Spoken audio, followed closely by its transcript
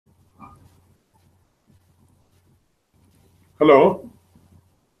Hello,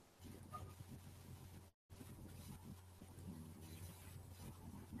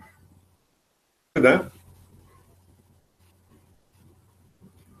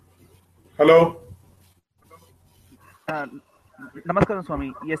 hello. நமஸ்காரம் சுவாமி.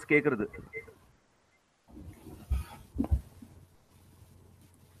 S, கேக்குறது.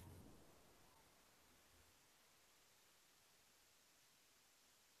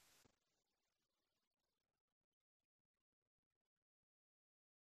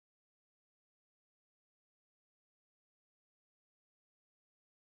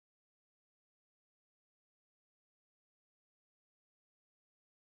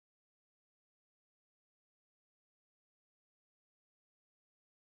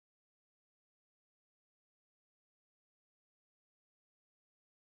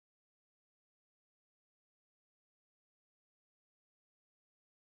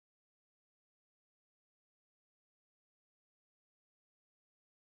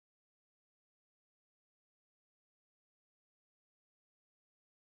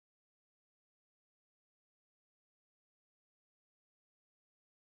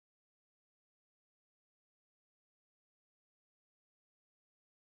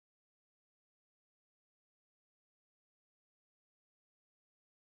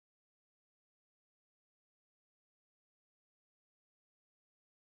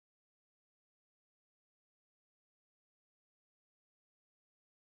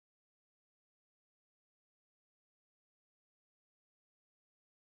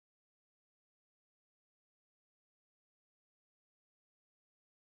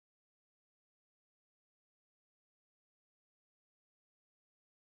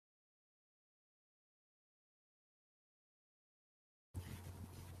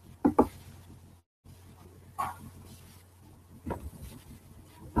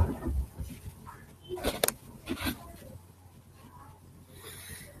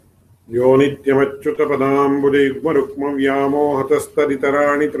 यो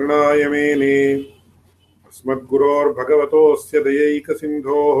नित्यमच्युतपदाम्बुजयुग्मरुक्मव्यामोहतस्तदितराणि तृणाय मेने अस्मद्गुरोर्भगवतोऽस्य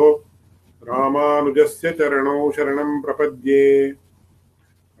दयैकसिन्धोः रामानुजस्य चरणौ शरणं प्रपद्ये।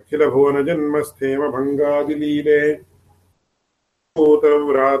 अखिलभुवनजन्मस्थेमभङ्गादिलीले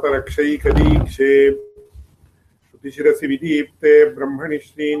भूतव्रातरक्षैकदीक्षे श्रुतिशिरसि विदीप्ते ब्रह्मणि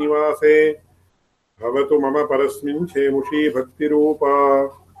श्रीनिवासे भवतु मम परस्मिन् क्षेमुषी भक्तिरूपा।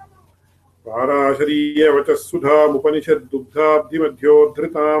 पाराशरीयवचः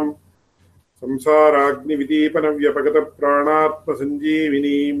सुधामुपनिषद्दुग्धाब्धिमध्योद्धृताम्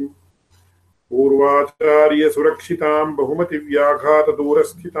संसाराग्निविदीपनव्यपगतप्राणात्मसञ्जीविनीम् पूर्वाचार्यसुरक्षिताम्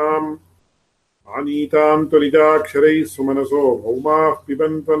बहुमतिव्याघातदूरस्थिताम् आनीताम् त्वनिजाक्षरैः सुमनसो भौमाः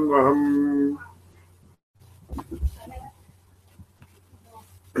पिबन्त्वन्वहम्।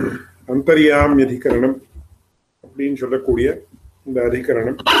 அந்தர்யாமியதிகரணம் அப்படின்னு சொல்லக்கூடிய இந்த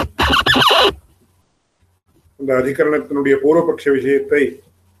அதிகரணம், இந்த அதிகரணத்தினுடைய பூர்வபக்ஷ விஷயத்தை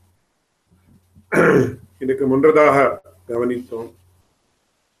இதுக்கு முன்னதாக கவனித்தோம்.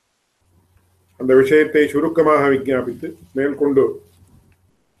 அந்த விஷயத்தை சுருக்கமாக விஞ்ஞாபித்து மேற்கொண்டு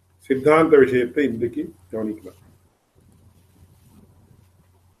சித்தாந்த விஷயத்தை இன்றைக்கு கவனிக்கலாம்.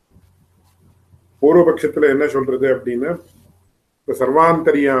 பூர்வபக்ஷத்துல என்ன சொல்றது அப்படின்னா, இப்ப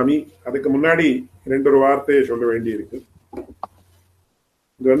சர்வாந்தரியாமி, அதுக்கு முன்னாடி ஒரு வார்த்தையை சொல்ல வேண்டி இருக்கு.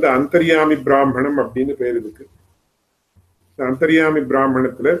 இது அந்தர்யாமி பிராமணம் அப்படின்னு பேர் இருக்கு. இந்த அந்தர்யாமி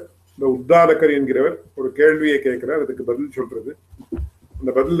பிராமணத்துல இந்த உத்தாலகர் என்கிறவர் ஒரு கேள்வியை கேட்கிறார், அதுக்கு பதில் சொல்றது. அந்த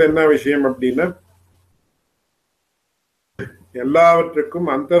பதில் என்ன விஷயம் அப்படின்னா, எல்லாவற்றுக்கும்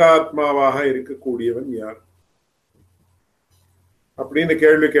அந்தராத்மாவாக இருக்கக்கூடியவன் யார் அப்படின்னு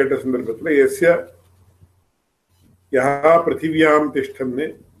கேள்வி கேட்ட சந்தர்ப்பத்தில் எஸ்ய யஹா பிருத்திவியாம் திஷ்டன்னு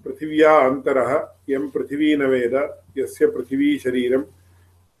பிருத்திவியா அந்தரஹ எம் பிருத்திவி நவேத யஸ்ய பிருத்திவி சரீரம்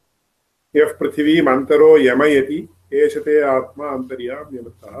எஃப் பிருத்திவீம் அந்தரோ யமயதி ஏஷதே ஆத்மா அந்தரியாம்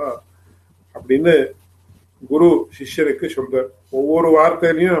யமத்தா அப்படின்னு குரு சிஷ்யருக்கு சொல்றார். ஒவ்வொரு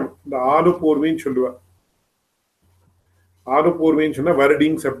வார்த்தையிலையும் இந்த ஆனுபூர்வின்னு சொல்லுவார். ஆனுபூர்வின்னு சொன்னா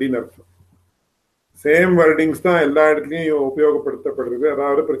வர்டிங்ஸ் அப்படின்னு அர்த்தம். சேம் வர்டிங்ஸ் தான் எல்லா இடத்துலையும் உபயோகப்படுத்தப்படுறது.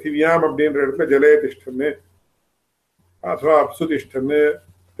 அதாவது பிருத்திவியாம் அப்படின்ற இடத்துல ஜலே திஷ்டன்னு, அथवा அப்சு திஷ்டன்னு,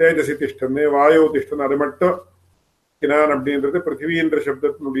 தேஜசி திஷ்டன்னு, வாயு திஷ்டன், அது மட்டும் கினான் அப்படின்றது பிருத்திவின்ற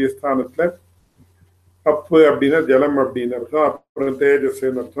சப்தத்தினுடைய ஸ்தானத்துல அப்பு அப்படின்னா ஜலம் அப்படின்னு அர்த்தம், அப்புறம்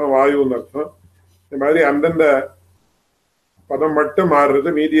தேஜஸ்ன்னு அர்த்தம், வாயுன்னு அர்த்தம். இந்த மாதிரி அந்தந்த பதம் மட்டும் மாறுறது,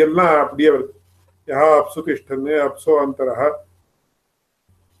 மீதி எல்லாம் அப்படியே வருது. யா அப்சு திஷ்டன்னு அப்சோ அந்தரஹ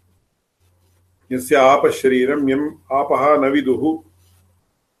யஸ்ய ஆபஷரீரம் எம் ஆபஹ நவிதுஹு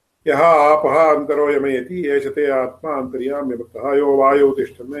யஹ ஆபஹ அந்தரோ யமயதி ஏஷதே ஆத்மா அந்தர்யாம் யமத்தஹ யோ வாயு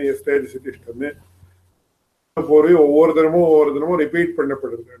திஷ்டன்னு எஸ் தேஜசி திஷ்டன்னு பொருள் ஒவ்வொரு தினமும் ரிப்பீட்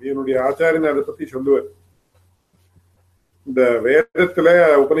பண்ணப்படுது. என்னுடைய ஆச்சாரியன் அதை பத்தி சொல்லுவார். இந்த வேதத்துல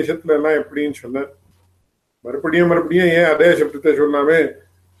உபனிஷத்துல எல்லாம் எப்படின்னு சொன்ன மறுபடியும் ஏன் அதே சப்தத்தை சொல்லாமே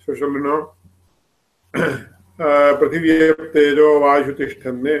சொல்லணும். பிருத்திவியே தேஜோ வாயு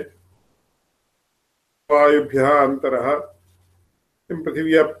திஷ்டன்னு வாயுபியா அந்தரஹ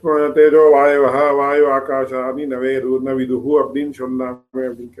பிருத்திவியா தேஜோ வாயவஹ வாயு ஆகாஷானி நவேது ந விதுஹு அப்படின்னு சொல்லாமே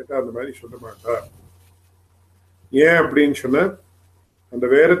அப்படின்னு கேட்டா அந்த மாதிரி சொல்ல மாட்டார். ஏன் அப்படின்னு சொன்ன அந்த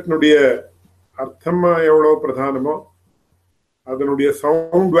வேதத்தினுடைய அர்த்தம் எவ்வளவு பிரதானமோ அதனுடைய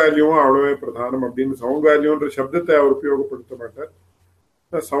சவுண்ட் வேல்யூவும் அவ்வளவே பிரதானம். அப்படின்னு சவுண்ட் வேல்யூன்ற சப்தத்தை அவர் உபயோகப்படுத்த மாட்டார்.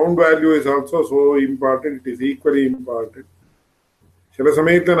 Sound value is also so important, it is equally important. சில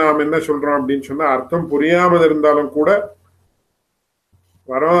சமயத்துல நாம் என்ன சொல்றோம் அப்படின்னு சொன்னா அர்த்தம் புரியாமல் இருந்தாலும் கூட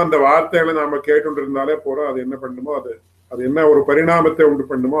வரோம் அந்த வார்த்தைகளை நாம கேட்டு இருந்தாலே போறோம். அது என்ன பண்ணுமோ அது என்ன ஒரு பரிணாமத்தை உண்டு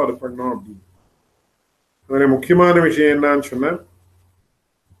பண்ணுமோ அது பண்ணோம் அப்படின்னு. அதுல முக்கியமான விஷயம் என்னன்னு சொன்ன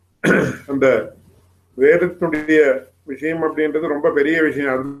அந்த வேதத்தினுடைய விஷயம் அப்படின்றது ரொம்ப பெரிய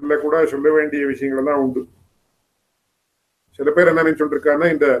விஷயம். அதுல கூட சொல்ல வேண்டிய விஷயங்கள் தான் உண்டு. சில பேர் என்ன நினைச்சுட்டு இருக்காங்கன்னா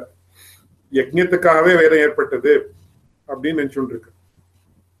இந்த யஜ்ஞத்துக்காகவே வேதம் ஏற்பட்டது அப்படின்னு நினைச்சுட்டு இருக்கு.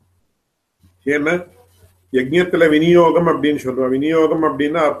 ஏன்னா யஜ்ஞத்துல விநியோகம் அப்படின்னு சொல்றோம். விநியோகம்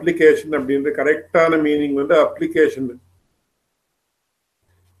அப்படின்னா அப்ளிகேஷன் அப்படின்ற கரெக்டான மீனிங் அப்ளிகேஷன்.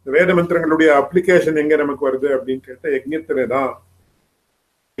 வேத மந்திரங்களுடைய அப்ளிகேஷன் எங்க நமக்கு வருது அப்படின்னு கேட்டா யஜ்ஞத்துலதான்.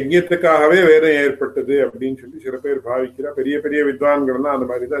 யஜ்ஞத்துக்காகவே வேதம் ஏற்பட்டது அப்படின்னு சொல்லி சில பேர் பாவிக்கிறா. பெரிய பெரிய வித்வான்கள் எல்லாம் அந்த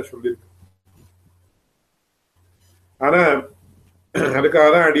மாதிரிதான் சொல்லியிருக்கு. ஆனா அதுக்காக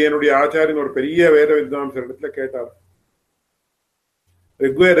தான் அடியனுடைய ஆச்சாரியன் ஒரு பெரிய வேத வித்வான்சர் இடத்துல கேட்டார்,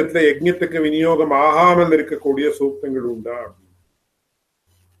 ரிக்வேதத்துல யஜ்ஞத்துக்கு விநியோகம் ஆகாமல் இருக்கக்கூடிய சூக்தங்கள் உண்டா?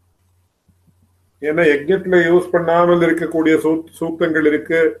 ஏன்னா யஜ்ஞத்துல யூஸ் பண்ணாமல் இருக்கக்கூடிய சூக்தங்கள்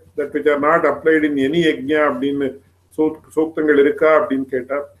இருக்கு, that which are not applied in any yajna அப்படின்னு சூக்தங்கள் இருக்கா அப்படின்னு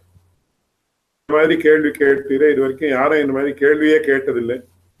கேட்டா, இந்த மாதிரி கேள்வி கேட்டீர, இது வரைக்கும் யாரும் இந்த மாதிரி கேள்வியே கேட்டதில்லை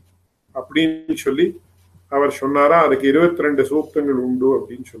அப்படின்னு சொல்லி அவர் சொன்னாரா. அதுக்கு 22 சூக்தங்கள் உண்டு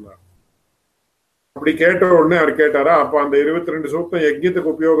அப்படின்னு சொன்னார். அப்படி கேட்ட உடனே அவர் கேட்டாரா, அப்ப அந்த 22 சூக்தம்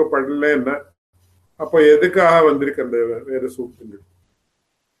யஜ்ஞத்துக்கு உபயோகப்படல என்ன, அப்ப எதுக்காக வந்திருக்கு அந்த வேத சூக்தங்கள்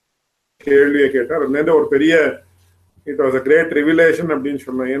கேள்வியை கேட்டார். அதுல ஒரு பெரிய it was a great revelation அப்படின்னு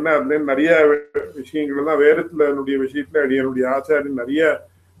சொன்னோம். ஏன்னா அதுல நிறைய விஷயங்கள் எல்லாம் வேதத்துல என்னுடைய விஷயத்துல என்னுடைய ஆச்சாரியன் நிறைய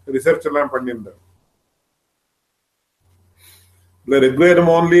ரிசர்ச் எல்லாம் பண்ணியிருந்தார். இல்ல ரிக்வேதம்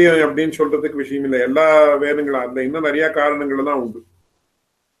ஓன்லி அப்படின்னு சொல்றதுக்கு விஷயம் இல்லை, எல்லா வேதங்களும் அதுல இன்னும் நிறைய காரணங்கள் தான் உண்டு.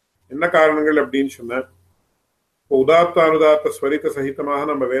 என்ன காரணங்கள் அப்படின்னு சொன்ன, உதாத்த அனுதாத்த ஸ்வரித்த சகிதமாக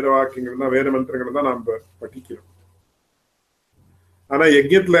நம்ம வேத வாக்கியங்கள் தான் வேத மந்திரங்கள் தான் நாம படிக்கிறோம். ஆனா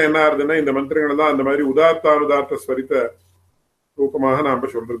யஜ்ஞத்துல என்ன ஆகுதுன்னா இந்த மந்திரங்கள் தான் அந்த மாதிரி உதாத்த அனுதாத்த ஸ்வரித்த ரூபமாக நாம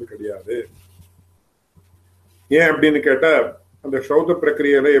சொல்றது கிடையாது. ஏன் அப்படின்னு கேட்டா அந்த ஸ்ரௌத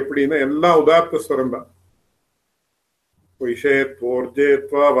பிரக்கிரியில எப்படின்னா எல்லாம் உதாத்த ஸ்வரம் தான்.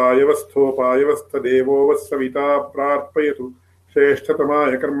 விஷேத்வோர்ஜேத்வா வாயவஸ்தோபாயவஸ்த தேவோவஸ்விதா பிரார்ப்பயது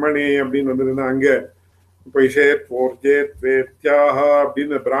ஸ்ரேஷ்டதமாய கர்மணே அப்படின்னு வந்ததுன்னா அங்க இப்ப விஷேத்வோர்ஜேத்வேத்யாஹ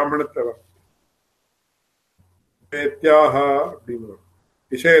அப்படின்னு பிராமணத்தை வேத்யாஹா அப்படின்னு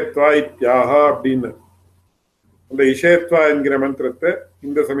விஷயத்வா இத்யாஹா அப்படின்னு அந்த இஷேத்வா என்கிற மந்திரத்தை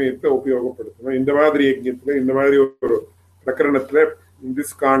இந்த சமயத்தை உபயோகப்படுத்தணும். இந்த மாதிரி யஜ்ஞத்துல இந்த மாதிரி ஒரு பிரகரணத்துல in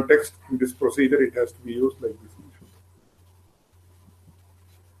this context, in this procedure, it has to be used like this.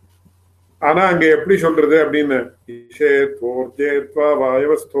 ஆனா அங்க எப்படி சொல்றது அப்படின்னு இஷேத்வோர்ஜேத்வா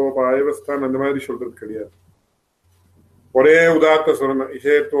வாயவஸ்தோபாயவஸ்தான் அந்த மாதிரி சொல்றது கிடையாது. ஒரே உதாத்த சொல்லணும்,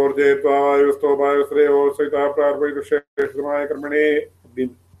 இஷேத்வோர்ஜேத்வா வாயவஸ்தோபாயவஸ்தே ஓசைதா பிரார்ப்பயது ஸ்ரேஷ்டதமாய கர்மணே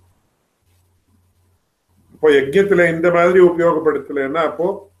அப்படின்னு. இப்போ யஜ்ஞத்துல இந்த மாதிரி உபயோகப்படுத்தலைன்னா அப்போ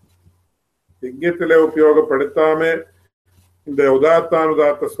யஜ்ஞத்துல உபயோகப்படுத்தாம இந்த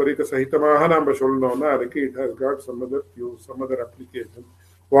உதாத்தானுதாத்த ஸ்வரித்த சகிதமாக நாம சொல்லணும்னா அதுக்கு it has got some other application.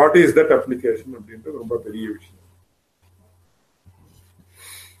 What is that application அப்படின்றது ரொம்ப பெரிய விஷயம்.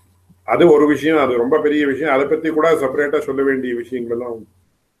 அது ஒரு விஷயம், அது ரொம்ப பெரிய விஷயம். அதை பத்தி கூட செப்பரேட்டா சொல்ல வேண்டிய விஷயங்கள்லாம்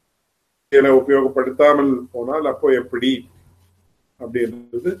உபயோகப்படுத்தாமல் போனால் அப்போ எப்படி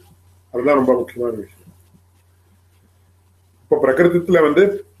அப்படின்றது அதுதான் ரொம்ப முக்கியமான விஷயம். இப்போ பிரகிருதத்துல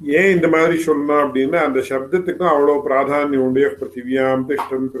ஏன் இந்த மாதிரி சொல்லணும் அப்படின்னா அந்த சப்தத்துக்கும் அவ்வளவு பிராதானியம் உண்டு. பிருத்திவியாம்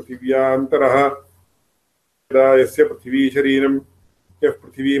திஷ்டம் பிருத்திவியாந்தரஹ யஸ்ய பிருத்திவி சரீரம் யஃ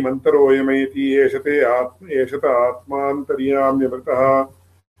பிருத்திவி மந்தரோயமேதி ஏஷத ஆத்மாந்தரியாம்யவர்தஹ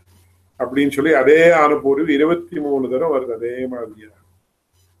அப்படின்னு சொல்லி அதே அனுபூர்வி 23 தரம் வருது. அதே மாதிரியா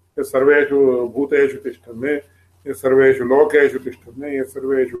சர்வேஷு பூதேஷு திஷ்டன்னு, சர்வேஷு லோகேஷு திஷ்டன்னு,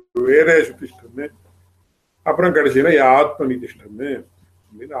 சர்வேஷு வேதேஷு திஷ்டன்னு, அப்புறம் கடைசியில ஆத்மனி திஷ்டன்னு,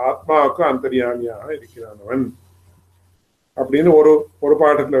 அப்படின்னு ஆத்மாவுக்கும் அந்தர்யாமியாக இருக்கிறானவன் அப்படின்னு ஒரு ஒரு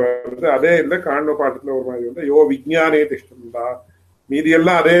பாட்டத்துல வருது. அதே இல்லை காண்ப பாட்டத்துல ஒரு மாதிரி வந்து யோ விஜயானே திஷ்டந்தா, மீதி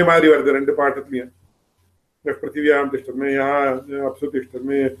எல்லாம் அதே மாதிரி வருது ரெண்டு பாட்டத்துலயும். பிருத்திவியாம் திஷ்டமே, யா அப்சு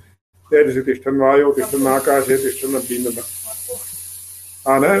திஷ்டமே, தேஜசி திஷ்டன், வாயோ திஷ்டன், ஆகாஷே திஷ்டன் அப்படின்னு தான்.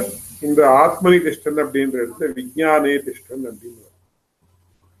 ஆனா இந்த ஆத்மனி திஷ்டன் அப்படின்ற இடத்துல விஜயானே திஷ்டன் அப்படின்னு.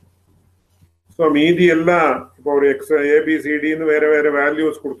 ஸோ மீதி எல்லாம் இப்போ ஒரு எக்ஸ் ஏபிசிடின்னு வேற வேற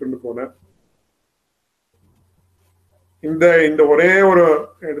வேல்யூஸ் கொடுத்துட்டு போனேன். இந்த இந்த ஒரே ஒரு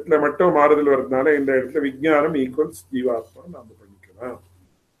இடத்துல மட்டும் மாறுதல் வர்றதுனால இந்த இடத்துல விஜயானம் ஈக்குவல்ஸ் ஜீவாத்மா நாம பண்ணிக்கலாம்.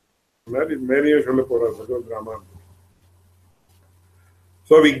 மேலேயும் சொல்ல போறார் பகவத் ராமான்.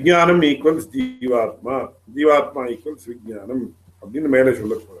 ஸோ விஜயானம் ஈக்குவல்ஸ் ஜீவாத்மா, ஜீவாத்மா ஈக்குவல்ஸ் விஜயானம் அப்படின்னு மேலே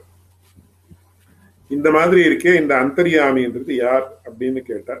சொல்ல போறார். இந்த மாதிரி இருக்கே இந்த அந்தர்யாமின்றது யார் அப்படின்னு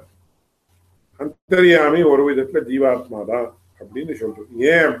கேட்டார். அந்தர்யாமி ஒரு விதத்துல ஜீவாத்மா தான் அப்படின்னு சொல்றது.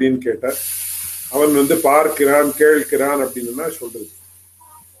 ஏன் அப்படின்னு கேட்டார், அவன் வந்து பார்க்கிறான் கேட்கிறான் அப்படின்னு சொல்றது.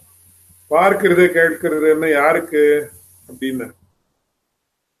 பார்க்கிறது கேட்கிறது யாருக்கு அப்படின்னு,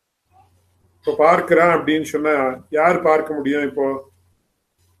 இப்போ பார்க்கிறான் அப்படின்னு சொன்னா யார் பார்க்க முடியும் இப்போ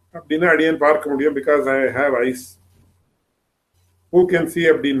அப்படின்னா அடியன் பார்க்க முடியும், because I have ice. Who can see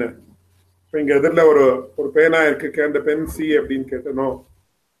அப்படின்னு. இப்போ இங்க எதிரில் ஒரு ஒரு பேனா இருக்கு, அந்த பென் சி அப்படின்னு கேட்டனோ,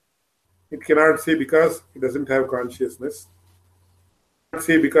 it cannot see because it doesn't have consciousness. It cannot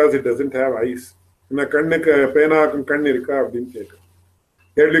see because it doesn't have eyes. என்ன கண்ணுக்கு பேனாக்கும் கண் இருக்கா அப்படின்னு கேட்க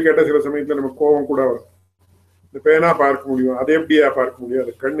கேள்வி கேட்ட சில சமயத்துல நம்ம கோபம் கூட வரும். இந்த பேனா பார்க்க முடியும், அதை எப்படியா பார்க்க முடியும்,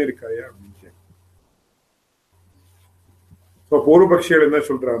 அது கண் இருக்காயா அப்படின்னு கேட்க. ஸோ பூர்வபக்ஷிகள் என்ன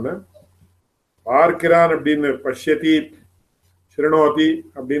சொல்றாங்க, பார்க்கிறான் அப்படின்னு பஷ்யதி ஸ்ருணோதி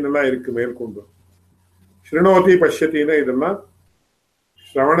அப்படின்னு எல்லாம் இருக்கு மேற்கொண்டு. ஸ்ருணோதி பஷ்யத்தின்னு இதெல்லாம்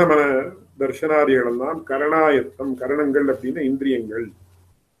சிரவண மன தர்ஷனாதிகள் எல்லாம் கரணாயத்தம். கரணங்கள் அப்படின்னு இந்திரியங்கள்.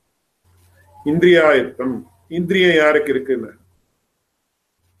 இந்திரியாயத்தம், இந்திரியம் யாருக்கு இருக்குன்னு,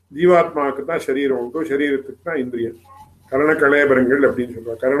 ஜீவாத்மாவுக்கு தான் சரீரம் உண்டு, சரீரத்துக்கு தான் இந்திரியம். கரண கலேபரங்கள் அப்படின்னு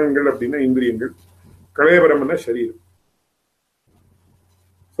சொல்றாங்க. கரணங்கள் அப்படின்னா இந்திரியங்கள், கலேபரம்னா சரீரம்.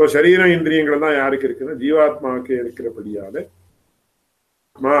 ஸோ சரீரம் இந்திரியங்கள் தான் யாருக்கு இருக்குன்னா ஜீவாத்மாவுக்கு இருக்கிறபடியால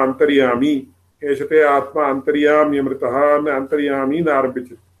மா அந்தர்யாமி ஏஷத்தே ஆத்மா அந்தர்யாமி அமிர்தான்னு அந்தர்யாமின்னு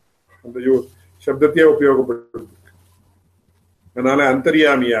ஆரம்பிச்சு அந்த சப்தத்தையே உபயோகப்பட்டு. அதனால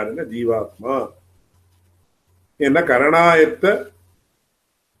அந்தர்யாமி யாருன்னா ஜீவாத்மா. ஏன்னா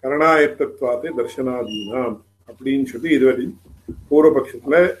கரணாயத்தத்வாத்தை தர்ஷனாதீனாம் அப்படின்னு சொல்லி இதுவரை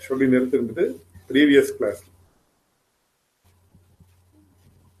பூர்வபக்ஷத்துல சொல்லி நிறுத்திருந்தது ப்ரீவியஸ் கிளாஸ்.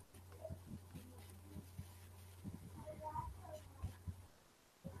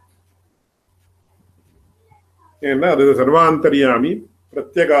 ஏன்னா அது சர்வாந்தர்யாமி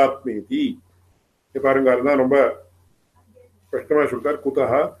பிரத்யகாத்மேதி. பாருங்க, அதுதான் ரொம்ப ஸ்பஷ்டமா சொல்றார்.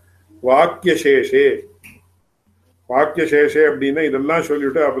 குதஹ வாக்கியசேஷே. வாக்கியசேஷே அப்படின்னா இதெல்லாம்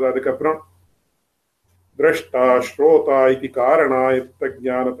சொல்லிவிட்டு அப்ப அதுக்கப்புறம் திரஷ்டா ஸ்ரோதா இது காரணாயத்த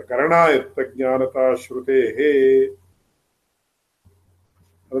ஜானத கரணாயத்த ஜானதா ஸ்ருதேஹே.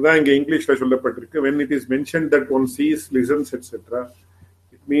 அதுதான் இங்க இங்கிலீஷ்ல சொல்லப்பட்டிருக்கு. when it is mentioned that one sees, listens, etc.,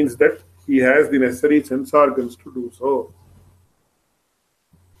 it means that he has the necessary sense organs to do so.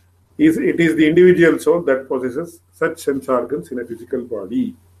 It is the individual soul that possesses such sense organs in a physical body.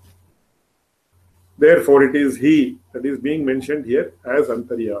 Therefore, it is he that is being mentioned here as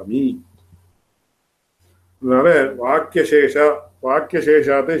Antaryami. அதனால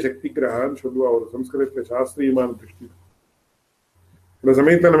வாக்கியசேஷாத்தை சக்தி கிரகான்னு சொல்லுவா ஒரு சம்ஸ்கிருதத்துல சாஸ்திரியமான திருஷ்டி. இந்த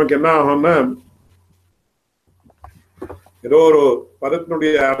சமயத்துல நமக்கு என்ன ஆகும்னா, ஏதோ ஒரு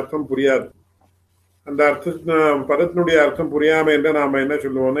பதத்தினுடைய அர்த்தம் புரியாது. அந்த பதத்தினுடைய அர்த்தம் புரியாம என்ன நாம என்ன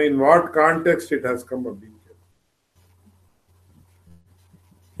சொல்லுவோம்னா, in what context it has come அப்படின்னு.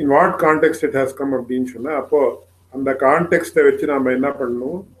 In what context it has come அப்படின்னு சொன்னா, அப்போ அந்த கான்டெக்ஸ்டை வச்சு நாம என்ன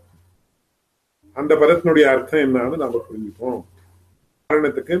பண்ணணும், அந்த பதத்தினுடைய அர்த்தம் என்னன்னு நாம புரிஞ்சுப்போம்.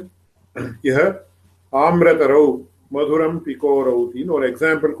 உதாரணத்துக்கு இஹ ஆம்ரதரவ் மதுரம் பிகோரவுத்தின்னு ஒரு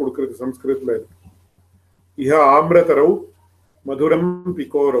எக்ஸாம்பிள் கொடுக்கறது சம்ஸ்கிருதத்துல இருக்கு. இஹ ஆம்ரதரவ் மதுரம்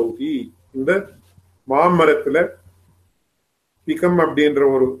பிகோரவுதி. இந்த மாமரத்துல பிகம் அப்படின்ற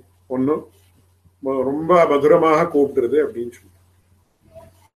ஒரு ஒண்ணு ரொம்ப மதுரமாக கூப்பிடுறது அப்படின்னு சொல்லி.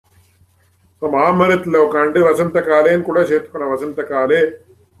 மாமரத்துல உட்காந்து வசந்த காலேன்னு கூட சேர்த்துக்கணும். வசந்த காலே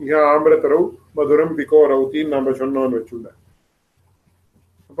இக ஆம்பரத்தரவு மதுரம் பிகோரவுத்தின்னு நம்ம சொன்னோம்னு வச்சுள்ள.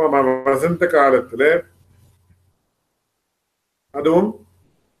 அப்ப வசந்த காலத்துல அதுவும்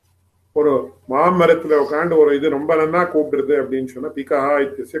ஒரு மாமரத்துல உட்காந்து ஒரு இது ரொம்ப நன்னா கூப்பிடுறது அப்படின்னு சொன்னா பிகஹா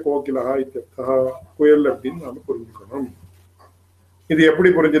இத்தியஸ்ய கோகிலஹா இத்தியர்த்தஹ, குயல் அப்படின்னு நாம புரிஞ்சுக்கணும். இது எப்படி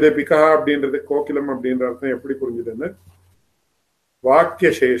புரிஞ்சுது? பிகஹா அப்படின்றது கோகிலம் அப்படின்ற அர்த்தம் எப்படி புரிஞ்சுதுன்னு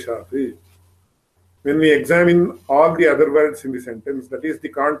Vakya Sheshati. When we examine all the other words in the sentence, that is the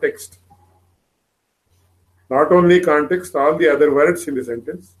context. Not only context, all the other words in the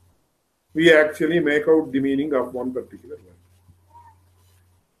sentence, we actually make out the meaning of one particular word.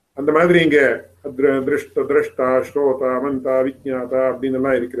 அந்த மாதிரி இங்க திருஷ்ட திரஷ்டா ஸ்ரோதா மந்தா விஜ்ஞாதா அப்படின்னு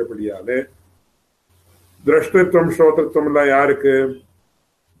எல்லாம் இருக்கிறபடியாலே திரஷ்டத்துவம் ஸ்ரோதத்துவம் எல்லாம் யாருக்கு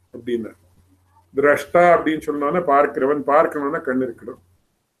அப்படின்னா திரஷ்டா அப்படின்னு சொன்னோன்னா பார்க்கிறவன், பார்க்கணும்னா கண் இருக்கணும்,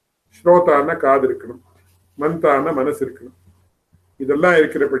 ஸ்ரோதான்னா காது இருக்கணும், மந்தான்னா மனசு இருக்கணும். இதெல்லாம்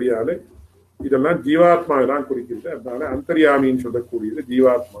இருக்கிறபடியாலே இதெல்லாம் ஜீவாத்மாவை தான் குறிக்கிறது. அதனால அந்தர்யாமின்னு சொல்லக்கூடியது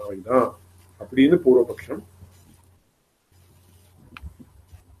ஜீவாத்மாவை தான் அப்படின்னு பூர்வபக்ஷம்.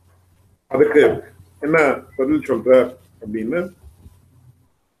 அதுக்கு என்ன பதில் சொல்றார் அப்படின்னா,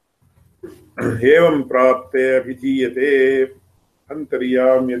 ஏவம் பிராப்தே அபிஜீயதே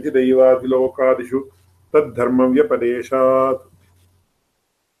அந்தர்யாம்யதி தெய்வாதிலோகாதிஷு தத் தர்மம் வியபதேசாத்.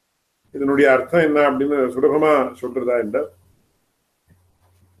 இதனுடைய அர்த்தம் என்ன அப்படின்னு சுலபமா சொல்றதா என்ற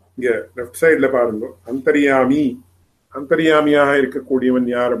இங்க லெஃப்ட் சைட்ல பாருங்க. அந்தர்யாமி, அந்தர்யாமியாக இருக்கக்கூடியவன்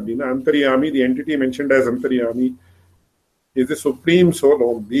யார் அப்படின்னா, அந்தர்யாமி, தி என்டிட்டி மென்ஷன்ட் as அந்தர்யாமி is the supreme soul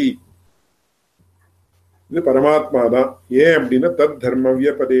only. இது பரமாத்மா தான். ஏன் அப்படின்னா தத் தர்ம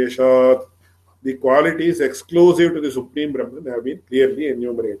வியபதேசாத், தி qualities exclusive to the supreme Brahman have been clearly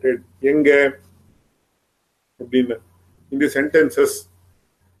enumerated. எங்க அப்படின்னா in the sentences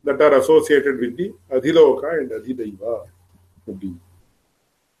that are associated with the அதிலோகா and அதிதைவா அப்படின்னு.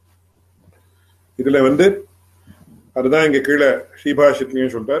 இதுல அதுதான் இங்க கீழே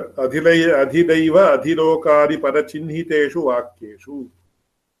ஸ்ரீபாஷ்யத்திலையும் சொல்றார். அதிதைவ அதிலோகாதி பத சின்னிதேஷு வாக்கியேஷு.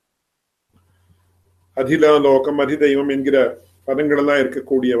 அதிலோகம் அதிதெய்வம் என்கிற பதங்கள் எல்லாம்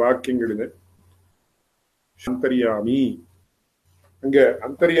இருக்கக்கூடிய வாக்கியங்களில் அந்தர்யாமி, அங்க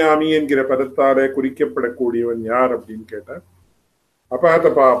அந்தர்யாமி என்கிற பதத்தாலே குறிக்கப்படக்கூடியவன் யார் அப்படின்னு கேட்ட அபஹத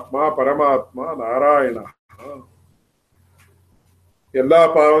பாப்மா பரமாத்மா நாராயணா. எல்லா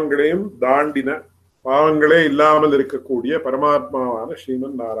பாவங்களையும் தாண்டின, பாவங்களே இல்லாமல் இருக்கக்கூடிய பரமாத்மாவான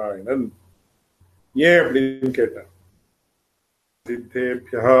ஸ்ரீமன் நாராயணன். ஏன் அப்படின்னு கேட்டார்.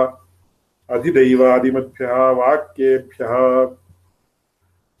 சித்தேபியா அதிதைவாதிமத்யா வாக்கியேபியா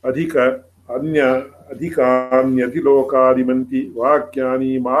அதிக அந்ய அதிகான்யதிலோகாதிமந்தி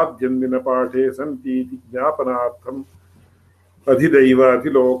வாக்கியானி மாத்யந்தின பாடே சந்தி ஞாபனார்த்தம் அதிதைவ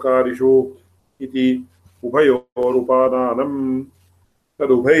அதிலோகாதிஷு இதி உபயோருபாதானம்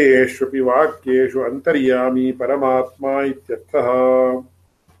ததுபயேஷ்வபி வாக்கியேஷு அந்தர்யாமி பரமாத்மா இத்யர்த்தः.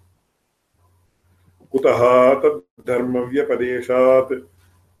 குதஹ தத் தர்ம வியபதேசாத்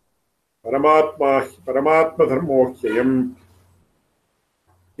பரமாத்ம தர்மோஹ்யயம்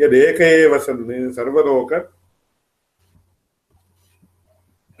யதேக ஏவ சன் சர்வலோக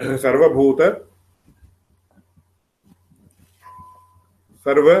சர்வபூத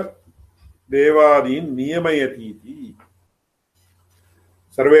சர்வ தேவாதீன் நியமயதீதி.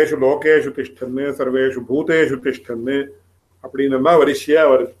 சர்வேஷு லோகேஷு திஷ்டன்னு சர்வேஷு பூதேஷு திஷ்டன்னு அப்படின்னு எல்லாம் வரிசையா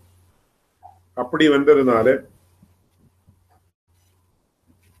வருது. அப்படி வந்ததுனால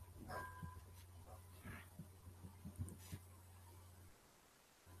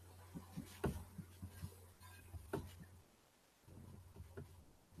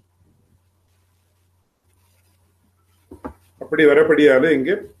அப்படி வரப்படியால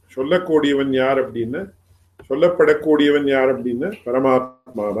இங்க சொல்லக்கூடியவன் யார் அப்படின்னா, சொல்லப்படக்கூடியவன் யார் அப்படின்னா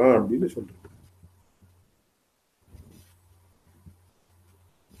பரமாத்மா தான் அப்படின்னு சொல்றது.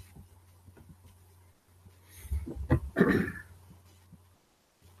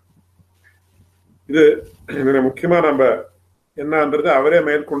 இது முக்கியமா நம்ம என்னன்றது அவரே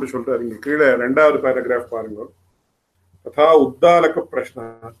மேற்கொண்டு சொல்றாரு. இங்க கீழே 2வது பேராகிராஃப் பாருங்க. ததா உத்தாலக பிரஷ்னா,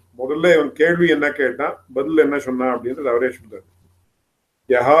 முதல்ல இவன் கேள்வி என்ன கேட்டான், பதில் என்ன சொன்னான் அப்படின்றது அவரே சொல்றாரு.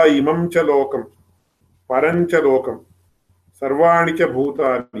 யஹா இமம் ச லோகம் பரஞ்ச லோகம் சர்வாணி ச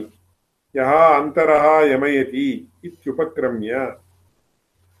பூதானி யஹா அந்தரஹ யமயதி இத்யுபக்ரம்ய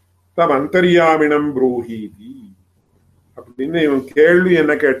தம் அந்தர்யாமினம் ப்ரூஹீதி அப்படின்னு இவன் கேள்வி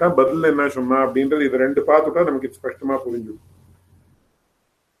என்ன கேட்டான், பதில் என்ன சொன்னான் அப்படின்றது இது 2 பார்த்துட்டா நமக்கு ஸ்பஷ்டமா புரிஞ்சிடும்.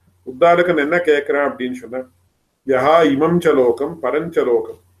 உத்தாலகன் என்ன கேட்கிறான் அப்படின்னு சொன்ன, யஹா இமம் ச லோகம் பரஞ்ச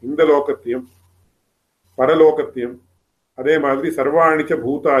லோகம், இந்த லோகத்தையும் பரலோகத்தையும் அதே மாதிரி சர்வாணிச்ச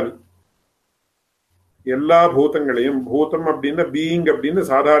பூதானி எல்லா பூதங்களையும், பூதம் அப்படின்னா பீயிங் அப்படின்னு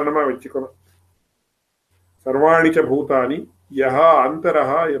சாதாரணமா வச்சுக்கணும். சர்வாணிச்ச பூதானி யஹா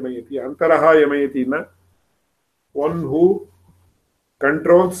அந்தரஹா யமயதி, அந்தரஹா யமயத்தின்னா one who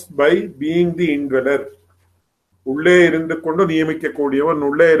controls by being the இன்வெலர், உள்ளே இருந்து கொண்டு நியமிக்கக்கூடியவன்,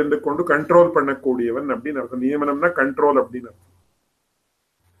 உள்ளே இருந்து கொண்டு கண்ட்ரோல் பண்ணக்கூடியவன் அப்படின்னு அர்த்தம். நியமனம்னா கண்ட்ரோல் அப்படின்னு அர்த்தம்.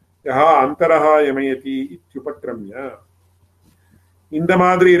 யஹா அந்தரஹா யமயதி இத்யுபக்ரம்ய, இந்த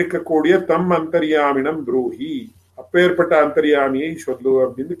மாதிரி இருக்கக்கூடிய தம் அந்தர்யாமினம் ப்ரூஹி, அப்பேற்பட்ட அந்தர்யாமியை சொல்லு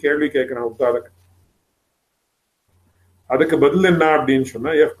அப்படின்னு கேள்வி கேட்கிறான் உத்தாரகன். அதுக்கு பதில் என்ன அப்படின்னு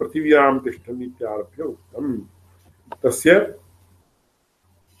சொன்னா, எஃப் பிருத்திவியாம் திஷ்டன் இத்தியாரபிய உத்தம் தஸ்ய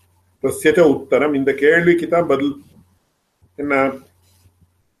தஸ்ய உத்தரம். இந்த கேள்விக்கு தான் பதில் என்ன?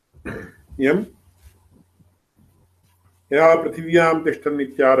 எம் யா பிருத்திவியாம் திஷ்டன்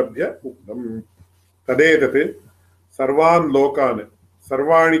இத்தியாரபிய உக்தம் ததேதத் சர்வான் லோகான்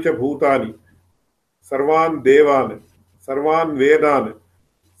சர்வாணி ச பூதானி சர்வான் தேவான் சர்வான் வேதான்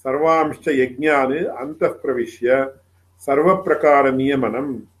சர்வாம்ச்ச யஜ்ஞான் அந்தః பிரவிஷ்ய சர்வ பிரகார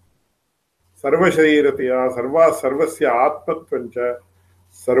நியமனம் சர்வசரீரதயா சர்வஸ்ய ஆத்மத்வஞ்ச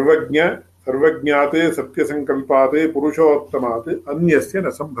சர்வஜ்ஞ சர்வஜ்ஞாத் சத்யசங்கல்பாத் புருஷோத்தமாத் அந்யஸ்ய ந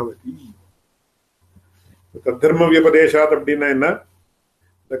சம்பவதி. தத்தர்ம வியபதேசாத் அப்படின்னா என்ன?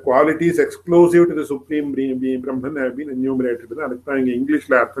 The qualities exclusive to the supreme being Brahman have been enumerated. அதுக்கு தான் இங்க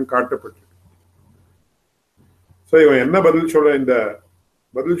இங்கிலீஷ்ல அர்த்தம் காட்டப்பட்டிருக்கு. சோ இவன் என்ன பதில் சொல்ல, இந்த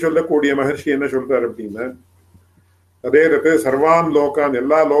பதில் சொல்லக்கூடிய மகர்ஷி என்ன சொல்றாரு அப்படின்னா, அதே சர்வான் லோகான்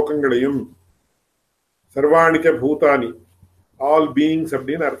எல்லா லோகங்களையும், சர்வாணிக்க பூதானி ஆல் பீயிங்ஸ்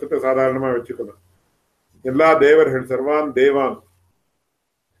அப்படின்னு அர்த்தத்தை சாதாரணமா வச்சுக்கணும். எல்லா தேவர்கள் சர்வான் தேவான்,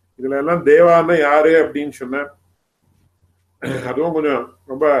 இதுல எல்லாம் தேவான்னா யாரு அப்படின்னு சொன்ன, அதுவும் கொஞ்சம்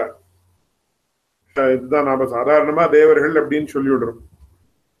ரொம்ப இதுதான். நாம சாதாரணமா தேவர்கள் அப்படின்னு சொல்லி விடுறோம்.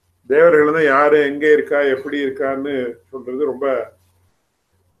 தேவர்கள் தான் யாரு, எங்க இருக்கா, எப்படி இருக்கான்னு சொல்றது ரொம்ப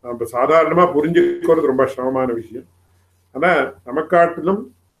நம்ம சாதாரணமா புரிஞ்சுக்கிறது ரொம்ப சிரமமான விஷயம். ஆனா நமக்காட்டிலும்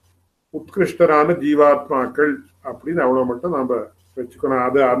உத்கிருஷ்டரான ஜீவாத்மாக்கள் அப்படின்னு அவ்வளவு மட்டும் நாம வச்சுக்கணும்.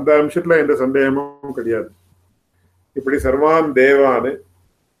 அது அந்த அம்சத்துல எந்த சந்தேகமும் கிடையாது. இப்படி சர்வான் தேவான்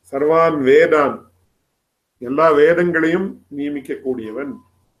சர்வான் வேதான், எல்லா வேதங்களையும் நியமிக்க கூடியவன்.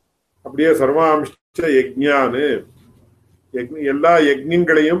 அப்படியே சர்வாம்ச யஜ்ஞானு எல்லா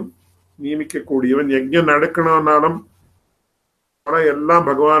யஜ்ஞங்களையும் நியமிக்க கூடியவன். யஜ்ஞம் நடக்கணும்னாலும் எல்லாம்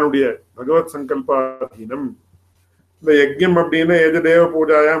பகவானுடைய பகவத் சங்கல்பாதீனம். இந்த யஜ்ஞம் அப்படின்னு எது தேவ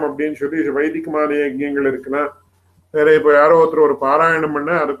பூஜாயாம் அப்படின்னு சொல்லி வைதிகமான யஜ்ஞங்கள் இருக்குன்னா, வேற இப்ப யாரோ ஒருத்தர் ஒரு பாராயணம்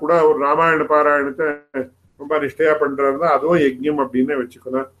பண்ண அது கூட ஒரு ராமாயண பாராயணத்தை ரொம்ப நிஷ்டையா பண்றாருன்னா அதுவும் யஜ்ஞம் அப்படின்னு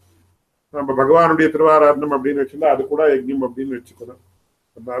வச்சுக்கணும். நம்ம பகவானுடைய திருவாராதனம் அப்படின்னு வச்சிருந்தா அது கூட யஜ்ஞம் அப்படின்னு வச்சுக்கணும்.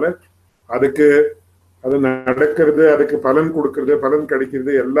 அதனால அதுக்கு அது நடக்கிறது, அதுக்கு பலன் கொடுக்கறது, பலன்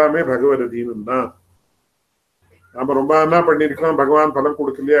கிடைக்கிறது எல்லாமே பகவத் அதீனம் தான். நாம ரொம்ப என்ன பண்ணிருக்கோம், பகவான் பலன்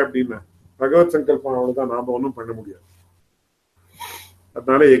கொடுக்கலையே அப்படின்னா பகவத் சங்கல்பம் அவ்வளவுதான், நாம ஒன்றும் பண்ண முடியாது.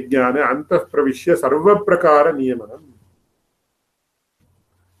 அதனால யஜ்ஞான அந்த பிரவிஷ்ய சர்வ பிரகார நியமனம்.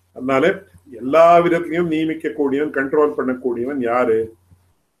 அதனால எல்லா விதத்திலையும் நியமிக்க கூடியவன், கண்ட்ரோல் பண்ணக்கூடியவன் யாரு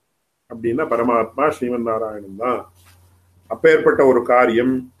அப்படின்னா பரமாத்மா ஸ்ரீமன் நாராயணன் தான். அப்பேற்பட்ட ஒரு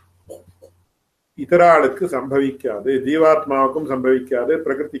காரியம் இதராளுக்கு சம்பவிக்காது, ஜீவாத்மாவுக்கும் சம்பவிக்காது,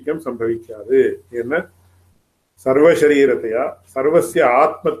 பிரகிருதிக்கும் சம்பவிக்காது. என்ன? சர்வசரீரத்தையா சர்வஸ்ய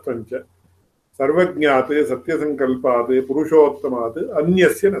ஆத்மத்வஞ்ச சர்வஜ்ஞாத் சத்யசங்கல்பாத் புருஷோத்தமாத்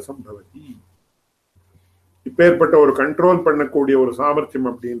அந்யஸ்ய ந சம்பவதி. இப்பேற்பட்ட ஒரு கண்ட்ரோல் பண்ணக்கூடிய ஒரு சாமர்த்தியம்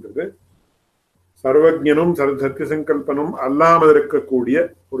அப்படின்றது சர்வஜனும் சத்யசங்கல்பனும் அல்லாமல் இருக்கக்கூடிய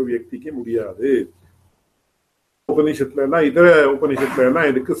ஒரு வியக்திக்கு முடியாது. உபனிஷத்துல எல்லாம் இதர உபனிஷத்துல எல்லாம்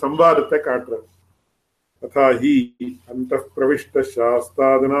இதுக்கு சம்வாதத்தை காட்டுறது. ததா ஹி அந்தః பிரவிஷ்ட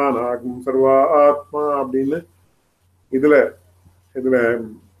சாஸ்தாதனா நாகம் சர்வா ஆத்மா அப்படின்னு இதுல இதுல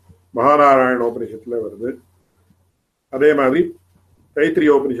மகாநாராயண உபனிஷத்துல வருது. அதே மாதிரி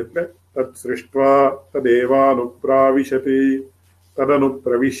தைத்திரிய உபனிஷத்துல தத் சிருஷ்ட்வா ததேவானுப்ராவிஷதி ததனு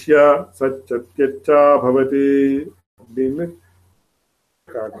பிரவிஷ்ய சச்சத்யச்சா பவதி அப்படின்னு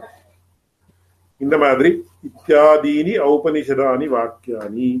காட்டுறோம். இந்த மாதிரி இத்தியாதீனி ஔபனிஷதானி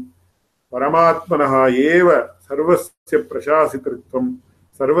வாக்கியானி பரமாத்மனஹ ஏவ சர்வஸ்ய பிரசாசிதத்வம்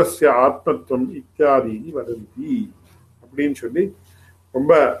சர்வஸ்ய ஆத்மத்வம் இத்தியாதீனி வதந்தி அப்படின்னு சொல்லி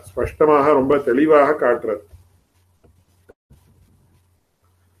ரொம்ப ஸ்பஷ்டமாக ரொம்ப தெளிவாக காட்டுறது.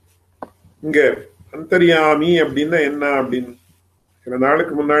 இங்க அந்தர்யாமி அப்படின்னா என்ன அப்படின்னு சில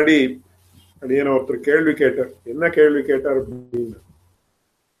நாளுக்கு முன்னாடி அப்படின்னு ஒருத்தர் கேள்வி கேட்டார். என்ன கேள்வி கேட்டார் அப்படின்னு,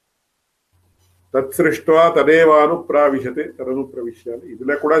 தத் சிருஷ்டுவா ததேவானு பிராவிஷத்து ததனு பிரவிஷ்யாது.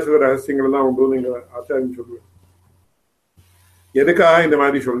 இதுல கூட சில ரகசியங்கள் எல்லாம் உண்டு, நீங்க ஆச்சாரியம் சொல்லுவேன். எதுக்காக இந்த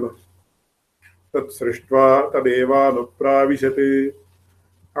மாதிரி சொல்லணும்? தத் சிருஷ்டுவா ததேவானு பிராவிஷத்து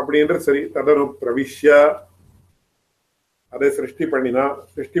அப்படின்றது சரி. ததனு பிரவிஷ்யா, அதை சிருஷ்டி பண்ணினா,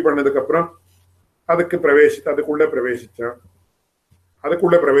 சிருஷ்டி பண்ணதுக்கு அப்புறம் அதுக்கு அதுக்குள்ள பிரவேசிச்சான்.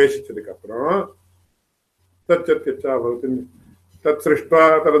 அதுக்குள்ள பிரவேசிச்சதுக்கு அப்புறம் தத் சிருஷ்டா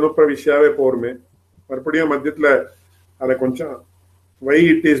ததனு பிரவிஷ்யாவே போருமே. மறுபடியும் மத்தியத்துல அதை கொஞ்சம் why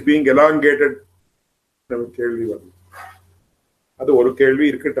it is being elongated கேள்வி வருது. அது ஒரு கேள்வி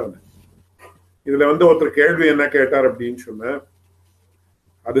இருக்கட்டும். இதுல ஒருத்தர் கேள்வி என்ன கேட்டார் அப்படின்னு சொன்ன,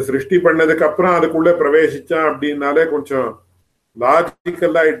 அது சிருஷ்டி பண்ணதுக்கு அப்புறம் அதுக்குள்ள பிரவேசிச்சான் அப்படின்னாலே கொஞ்சம்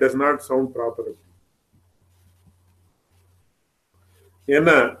லாஜிக்கல்லா it does not sound proper.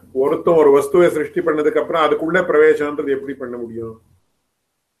 ஏன்னா ஒருத்தன் ஒரு வஸ்துவை சிருஷ்டி பண்ணதுக்கு அப்புறம் அதுக்குள்ள பிரவேசம்ன்றது எப்படி பண்ண முடியும்?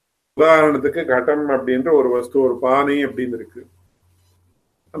 உதாரணத்துக்கு கட்டம் அப்படின்ற ஒரு வஸ்து, ஒரு பானை அப்படின்னு இருக்கு.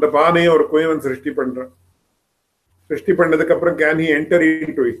 அந்த பானையை ஒரு குயவன் சிருஷ்டி பண்றான். சிருஷ்டி பண்ணதுக்கு அப்புறம் can he enter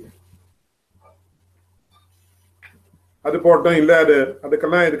into it? அது போட்டோம் இல்ல,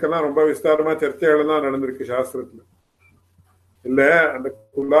 இதுக்கெல்லாம் ரொம்ப விஸ்தாரமா சர்ச்சைகள் தான் நடந்திருக்கு சாஸ்திரத்துல. இல்ல, அந்த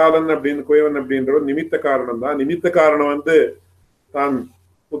குலாலன் அப்படின்னு குயவன் அப்படின்ற நிமித்த காரணம் தான். நிமித்த காரணம் தான்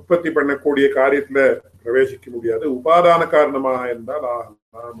உற்பத்தி பண்ணக்கூடிய காரியத்துல பிரவேசிக்க முடியாது. உபாதான காரணமாக இருந்தால்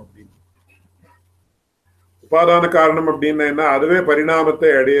ஆகலாம் அப்படின்னு. உபாதான காரணம் அப்படின்னா என்ன? அதுவே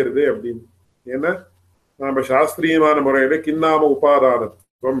பரிணாமத்தை அடையிறது அப்படின்னு. ஏன்னா நாம சாஸ்திரியமான முறையில கிண்ணாம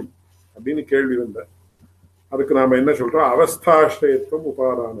உபாதானத்துவம் அப்படின்னு கேள்வி வந்த, அதுக்கு நாம என்ன சொல்றோம்? அவஸ்தாஸ்ரயத்துவம்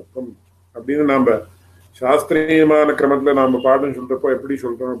உபாதானத்துவம் அப்படின்னு நாம சாஸ்திரியமான கிரமத்துல நாம பாடம் சொல்றப்போ எப்படி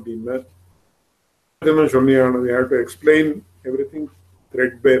சொல்றோம் அப்படின்னா, சொல்லியானது, you have to explain everything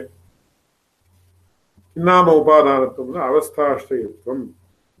threadbare. கிண்ணாம உபாதானத்துவம் அவஸ்தாஸ்ரயத்துவம்.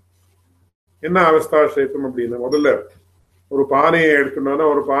 என்ன அவஸ்தாஸ்ரயத்துவம் அப்படின்னா, முதல்ல ஒரு பானையை எடுக்கணும்னா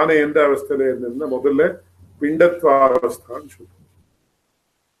ஒரு பானை எந்த அவஸ்தையில இருந்ததுன்னா முதல்ல பிண்டத்வாவஸ்தான்னு சொல்றோம்.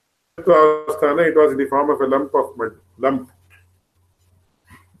 It was in the form of a lump of mud.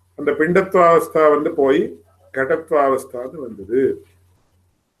 அந்த பிண்டத்வாவஸ்தா போய் கடத்வாவஸ்தான்னு வந்தது.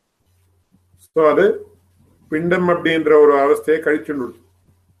 அது பிண்டம் அப்படின்ற ஒரு அவஸ்தையை கழிச்சுன்னு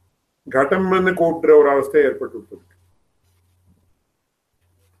கடம்னு கூப்பிடுற ஒரு அவஸ்தையை ஏற்பட்டு.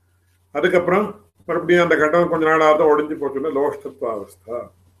 அதுக்கப்புறம் மறுபடியும் அந்த கட்டம் கொஞ்ச நாள் ஆகும் ஒடிஞ்சு போச்சுன்னா லோஷ்டத்வாவஸ்தா.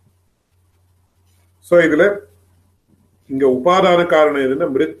 இதுல இங்க உபாதான காரணம் எதுன்னா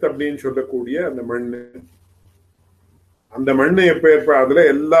மிருத் அப்படின்னு சொல்லக்கூடிய அந்த மண்ணு. அந்த மண்ணு எப்ப அதுல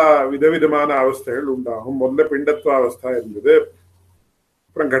எல்லா விதவிதமான அவஸ்தைகள் உண்டாகும். முதல்ல பிண்டத்வாவஸ்தா இருந்தது,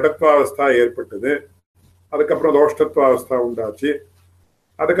 அப்புறம் கடத்வாவஸ்தா ஏற்பட்டது, அதுக்கப்புறம் தோஷ்டத்வாவஸ்தா உண்டாச்சு,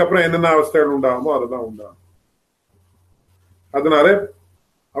 அதுக்கப்புறம் என்னென்ன அவஸ்தைகள் உண்டாகுமோ அதுதான் உண்டாகும். அதனால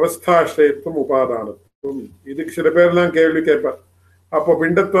அவஸ்தாஸ்ரயத்துவம் உபாதானத்துவம். இதுக்கு சில பேர்லாம் கேள்வி கேட்பார், அப்போ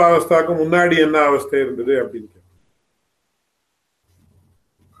பிண்டத்வாவஸ்தாக்கு முன்னாடி என்ன அவஸ்தை இருந்தது அப்படின்னு.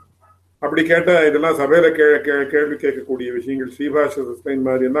 அப்படி கேட்டா இதெல்லாம் சபையில கேள்வி கேட்கக்கூடிய விஷயங்கள். ஸ்ரீபாஷ்ய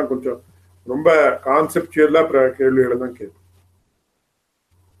மாதிரி எல்லாம் கொஞ்சம் ரொம்ப கான்செப்டுவலா கேள்விகள் தான் கேட்கும்.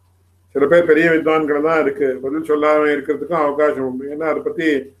 சில பேர் பெரிய வித்வான்கள் தான் இருக்கு பதில் சொல்லாம இருக்கிறதுக்கும் அவகாசம் உண்டு. ஏன்னா அதை பத்தி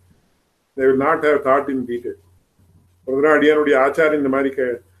they will not have thought in detail. ஒரு தடவை அடியானுடைய ஆச்சாரியன் இந்த மாதிரி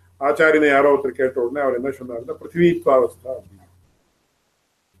ஆச்சாரியனை யாரோ ஒருத்தர் கேட்ட உடனே அவர் என்ன சொன்னாருன்னா பிருத்திவித்வாவஸ்தா அப்படின்னு.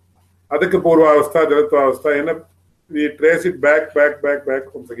 அதுக்கு பூர்வாவஸ்தா ஜலத்வாவஸ்தா. என்ன we trace it back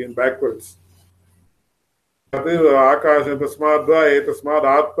once again backwards. அது ஆகாச தஸ்மாத்வா ஏதஸ்மாத்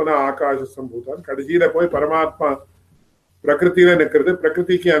ஆத்மன ஆகாச சம்பூதான். கடைசியில போய் பரமாத்மா பிரகிருத்தில நிற்கிறது.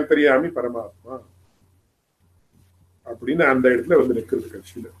 பிரகிருதிக்கு அந்தரியாமி பரமாத்மா அப்படின்னு அந்த இடத்துல நிற்கிறது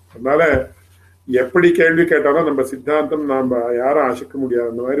கட்சியில. அதனால எப்படி கேள்வி கேட்டாலும் நம்ம சித்தாந்தம் நாம யாரும் ஆசிக்க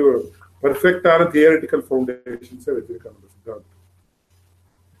முடியாது. அந்த மாதிரி ஒரு பர்ஃபெக்டான தியரிட்டிக்கல் ஃபவுண்டேஷன்ஸை வச்சிருக்காங்க நம்ம சித்தாந்தம்.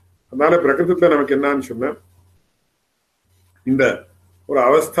 அதனால பிரகிருதத்துல நமக்கு என்னன்னு சொன்ன இந்த ஒரு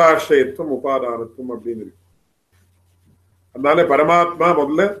அவஸ்தாஸ்ரயத்துவம் உபாதானத்துவம் அப்படின்னு இருக்கு. அதனால பரமாத்மா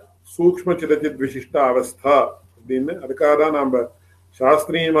முதல்ல சூக்ஷ்ம சிரச்சித் விசிஷ்ட அவஸ்தா அப்படின்னு. அதுக்காக தான் நாம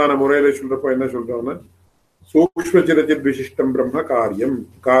சாஸ்திரியமான முறையில சொல்றப்போ என்ன சொல்றோம்னா சூக்ஷ்ம சிரச்சித் விசிஷ்டம் பிரம்ம காரியம்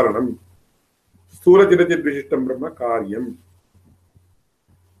காரணம், ஸ்தூல சிரச்சித் விசிஷ்டம் பிரம்ம காரியம்.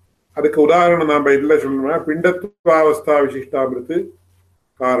 அதுக்கு உதாரணம் நாம இதுல சொல்லணும்னா பிண்டத்வாவஸ்தா விசிஷ்டாமிருத்து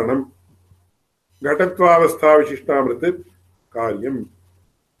காரணம், கடத்வாவஸ்தா விசிஷ்டாமிருத்து காரியம்.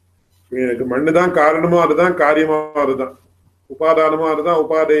 எனக்கு மண்ணுதான் காரணமோ அதுதான், காரியமோ அதுதான், உபாதானமோ அதுதான்,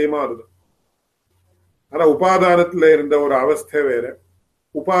 உபாதேயமோ அதுதான். ஆனா உபாதானத்துல இருந்த ஒரு அவஸ்தை வேற,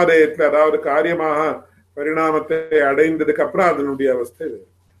 உபாதேயத்துல அதாவது காரியமாக பரிணாமத்தை அடைந்ததுக்கு அப்புறம் அதனுடைய அவஸ்தை வேற.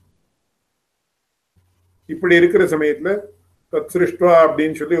 இப்படி இருக்கிற சமயத்துல தத் சிருஷ்டுவா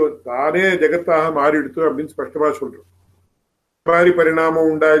அப்படின்னு சொல்லி தானே ஜெகத்தாக மாறிடுத்து அப்படின்னு ஸ்பஷ்டமா சொல்றோம். மாதிரி பரிணாமம்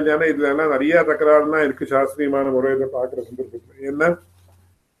உண்டா இல்லையானா இதுல எல்லாம் நிறைய தகராறுலாம் இருக்கு சாஸ்திரியமான முறையில பாக்குற சந்தர்ப்பத்துல. என்ன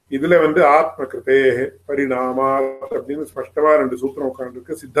இதுல ஆத்ம கிருத்தே பரிணாமா அப்படின்னு ஸ்பஷ்டமா ரெண்டு சூத்திரம்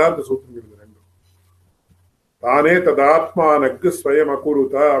உட்காந்துருக்கு. சித்தாந்த சூத்திரம் ரெண்டும் தானே ததாத்மானக்கு ஸ்வயம்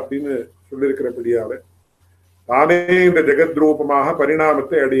அகுருதா அப்படின்னு சொல்லியிருக்கிறபடியால தானே இந்த ஜெகத் ரூபமாக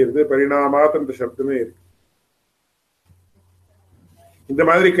பரிணாமத்தை அடையிறது. பரிணாமாத் அந்த சப்தமே இருக்கு. இந்த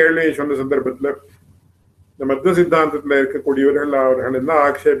மாதிரி கேள்வியை சொன்ன சந்தர்ப்பத்துல இந்த மத்வ சித்தாந்தத்துல இருக்கக்கூடியவர்கள் அவர்கள் என்ன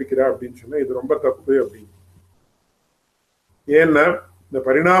ஆக்ஷேபிக்கிறா அப்படின்னு சொன்னா இது ரொம்ப தப்பு அப்படின்னு. ஏன்னா இந்த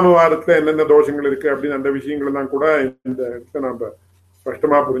பரிணாமவாதத்துல என்னென்ன தோஷங்கள் இருக்கு அப்படின்னு அந்த விஷயங்கள் எல்லாம் கூட இந்த இடத்துல நாம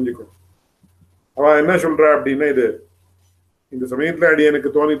ஸ்பஷ்டமா புரிஞ்சுக்கணும். அவ என்ன சொல்றா அப்படின்னா, இது இந்த சமயத்துல அடியனுக்கு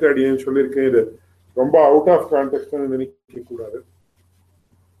தோணித்து அடியன்னு சொல்லியிருக்கேன், இது ரொம்ப அவுட் ஆஃப் கான்டெக்ட் நினைக்க கூடாது.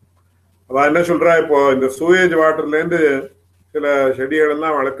 அவ என்ன சொல்றா, இப்போ இந்த சூயேஜ் வாட்டர்ல இருந்து சில செடிகள்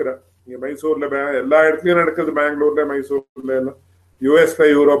எல்லாம் வளர்க்குற இங்க மைசூர்ல எல்லா இடத்துலயும் நடக்குது, பெங்களூர்ல மைசூர்ல எல்லாம், யூஎஸ்ல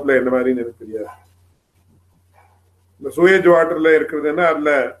யூரோப்ல என்ன மாதிரின்னு எனக்கு தெரியாது. இந்த சூயேஜ் வாட்டர்ல இருக்கிறதுன்னா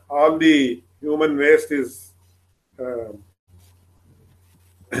அதுல all the human waste is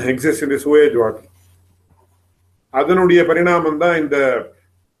exist in the சூயேஜ் water. அதனுடைய பரிணாமம் தான் இந்த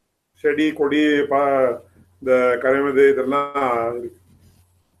செடி கொடி இந்த கரைமது இதெல்லாம் இருக்கு.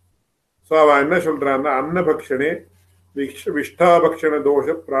 ஸோ அவ என்ன சொல்றான்னா, அன்னபக்ஷனே விஷ்டாபக்ஷண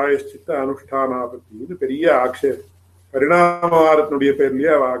தோஷ பிராயஷ்சித்த அனுஷ்டானாபத்தின்னு பெரிய ஆக்ஷேபம் பரிணாமவாதத்தினுடைய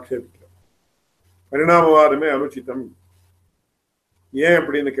பேர்லயே அவ ஆக்ஷேபிக்கிறார். பரிணாமவாதமே அனுச்சிதம். ஏன்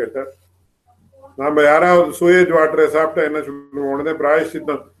அப்படின்னு கேட்ட, நாம யாராவது சூயேஜ் வாட்டரை சாப்பிட்டா என்ன சொல்லுவோம், உடனே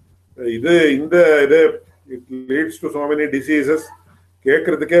பிராயஷ்சித்தம் இது இந்த இது it leads to so many diseases,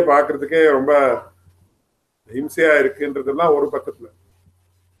 கேட்கறதுக்கே பாக்குறதுக்கே ரொம்ப ஹிம்சையா இருக்குன்றதெல்லாம் ஒரு பக்கத்துல.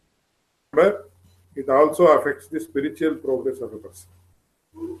 It also affects the spiritual progress of a person.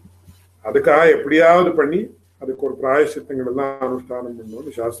 அதுக்காக எப்படியாவது பண்ணி அதுக்கு ஒரு பிராயசித்தங்கள் எல்லாம் அனுஷ்டானம்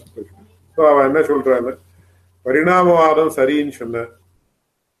பண்ணணும்னு சாஸ்திரத்தை சொல்லு. ஸோ அவன் என்ன சொல்றான்னு, பரிணாமவாதம் சரின்னு சொன்ன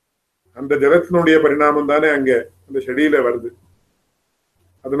அந்த ஜலத்தினுடைய பரிணாமம் தானே அங்க அந்த செடியில வருது.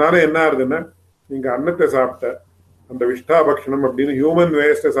 அதனால என்ன ஆகுதுன்னா, நீங்க அன்னத்தை சாப்பிட்ட அந்த விஷ்டாபக்ஷணம் அப்படின்னு ஹியூமன்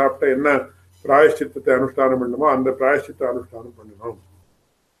வேஸ்ட சாப்பிட்ட என்ன பிராயஷ்சித்தத்தை அனுஷ்டானம் பண்ணணுமோ அந்த பிராயஷ்சித்த அனுஷ்டானம் பண்ணணும்.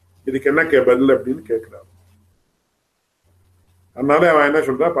 இதுக்கு என்ன பதில் அப்படின்னு கேட்கிறார். அதனால அவன் என்ன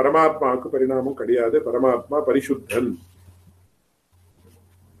சொல்றா, பரமாத்மாவுக்கு பரிணாமம் கிடையாது, பரமாத்மா பரிசுத்தன்.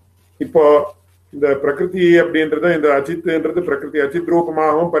 இப்போ இந்த பிரகிருதி அப்படின்றது, இந்த அச்சித்துன்றது பிரகிருதி அச்சித்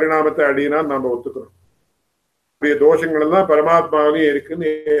ரூபமாகவும் பரிணாமத்தை அடியினா நாம ஒத்துக்கிறோம். தோஷங்கள் எல்லாம் பரமாத்மாவிலேயே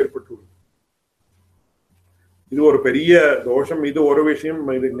இருக்குன்னு ஏற்பட்டு, இது ஒரு பெரிய தோஷம். இது ஒரு விஷயம்,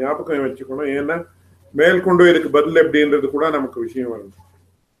 இது ஞாபகம் வச்சுக்கணும். ஏன்னா மேற்கொண்டு இதுக்கு பதில் எப்படின்றது கூட நமக்கு விஷயம் வரும்.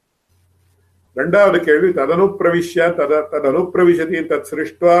 ரெண்டாவது கேள்வி, ததனுப்பிரவிஷ்ய ததனுப்பிரவிசதி தத்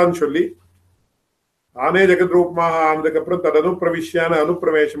சிருஷ்டான்னு சொல்லி ஆனே ஜெகத் ரூபமாக ஆனதுக்கு அப்புறம் ததனுப்பிரவிஷ்யான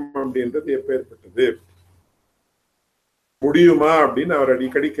அனுப்பிரவேசம் அப்படின்றது எப்பேற்பட்டது, முடியுமா அப்படின்னு அவர்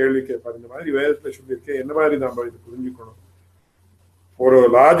அடிக்கடி கேள்வி கேட்பார். இந்த மாதிரி வேதத்துல சொல்லியிருக்கேன், என்ன மாதிரி நாம இது புரிஞ்சுக்கணும். ஒரு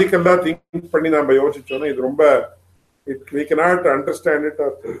லாஜிக்கல்லா திங்க் பண்ணி நாம யோசிச்சோம்னா இது ரொம்ப we cannot understand it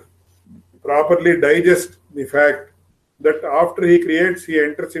or properly digest the fact that after he creates he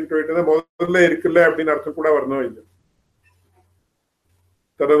enters into it. முதல்ல இருக்குல்ல அப்படின்னு அர்த்தம் கூட வரணும். இல்லை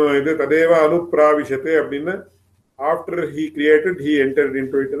இது ததேவ அனுப்பிராவிஷத்தே அப்படின்னு after he created he entered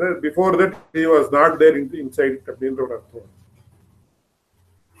into it. Before that he was not there inside it அப்படின்ற ஒரு அர்த்தம்.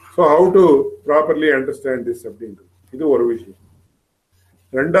 So how to properly understand this அப்படின்றது இது ஒரு விஷயம்.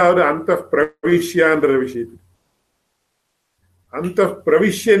 ரெண்டாவது அந்த பிரவிஷ்யான்ற விஷயம். அந்த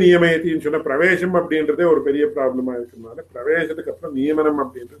பிரவிஷ்ய நியமயத்தின்னு சொன்ன பிரவேசம் அப்படின்றதே ஒரு பெரிய ப்ராப்ளமா இருக்கிறதுனால பிரவேசத்துக்கு அப்புறம் நியமனம்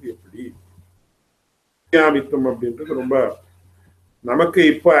அப்படின்றது எப்படி அப்படின்றது ரொம்ப நமக்கு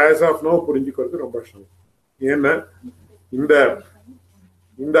இப்போ ஆஸ் ஆஃப் நோ புரிஞ்சுக்கிறது ரொம்ப கஷ்டம். ஏன்னா இந்த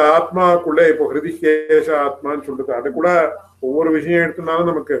இந்த ஆத்மாக்குள்ள இப்போ ஹிருதிகேஷ ஆத்மான்னு சொல்றது, அது கூட ஒவ்வொரு விஷயம் எடுத்தனாலும்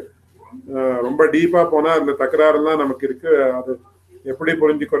நமக்கு ரொம்ப டீப்பா போனா அந்த தகராறுலாம் நமக்கு இருக்கு. அது எப்படி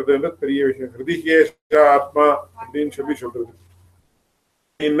புரிஞ்சுக்கிறது பெரிய விஷயம். ஹிருதிகேஷ ஆத்மா அப்படின்னு சொல்றது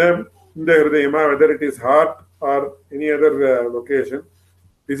இந்த ஹிருதயமா, whether it is heart or any other location,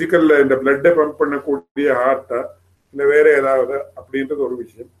 physical இந்த பிளட்டை பம்ப் பண்ணக்கூடிய ஹார்ட்டா இல்லை வேற ஏதாவது அப்படின்றது ஒரு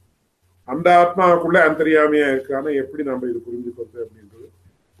விஷயம். அந்த ஆத்மாவுக்குள்ள அந்தரியாமையா இருக்கான எப்படி நம்ம இது புரிஞ்சுக்கிறது அப்படின்றது,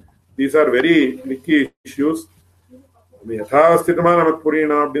 these are very tricky issues. யதாஸ்திதமா நமக்கு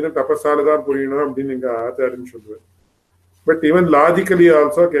புரியணும் அப்படின்னு தபஸாலதான் புரியணும் அப்படின்னு எங்க ஆச்சாரியன்னு சொல்லுவேன். But even logically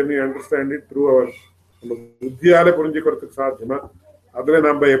also can you understand it through அவர், நம்ம புத்தியால புரிஞ்சுக்கிறதுக்கு சாத்தியமா, அதுல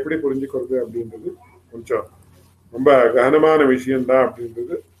நம்ம எப்படி புரிஞ்சுக்கிறது அப்படின்றது கொஞ்சம் ரொம்ப கனமான விஷயம்தான்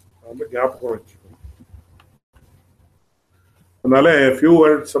அப்படின்றது நம்ம ஞாபகம் வச்சுக்கணும். அதனால few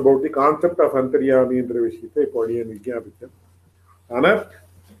words about the concept of அந்தர்யாமின்ற விஷயத்தை இப்போ அடியேன் விஞ்ஞாபித்தேன். ஆனா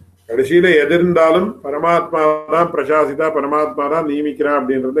கடைசியில எது இருந்தாலும் பரமாத்மா தான் பிரசாசிதா, பரமாத்மா தான் நியமிக்கிறான்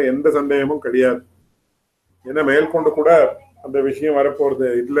அப்படின்றது எந்த சந்தேகமும் கிடையாது. ஏன்னா மேற்கொண்டு கூட அந்த விஷயம் வரப்போறது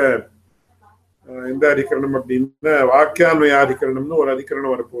இல்ல. எந்த அதிகரணம் அப்படின்னா வாக்கியான்வய அதிகரணம்னு ஒரு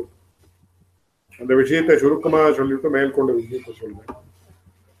அதிகரணம் வரப்போகுது. அந்த விஷயத்தை சுருக்கமா சொல்லிட்டு மேற்கொண்ட விஷயத்தை சொல்றேன்.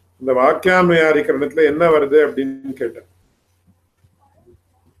 இந்த வாக்கியான்வய அதிகரணத்துல என்ன வருது அப்படின்னு கேட்டேன்.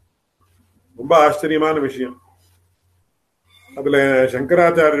 ரொம்ப ஆச்சரியமான விஷயம். அதுல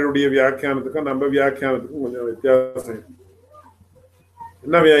சங்கராச்சாரியருடைய வியாக்கியானத்துக்கும் நம்ம வியாக்கியானத்துக்கும் கொஞ்சம் வித்தியாசம்.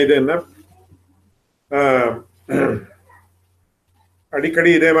 என்ன இது என்ன அடிக்கடி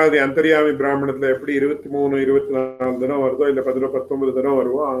இதே மாதிரி அந்தர்யாமி பிராமணத்துல எப்படி 23 24 தினம் வருதோ இல்ல 19 தினம்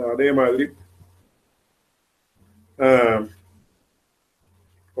வருவோம், அதே மாதிரி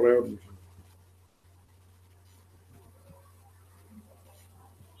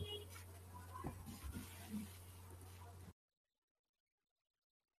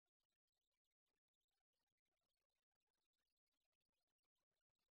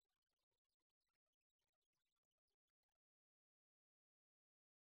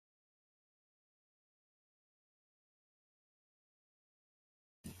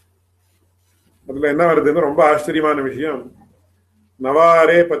அதுல என்ன வருதுன்னு ரொம்ப ஆச்சரியமான விஷயம்.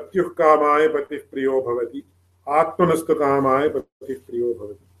 நவாரே பத்யு காமாய பதி பிரியோ பவதி ஆத்மனஸ்து காமாய பதி பிரியோ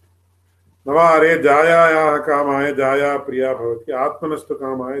பவதி. நவாரே ஜாயாயாஹ காமாய ஜாயா பிரியா பவதி ஆத்மனஸ்து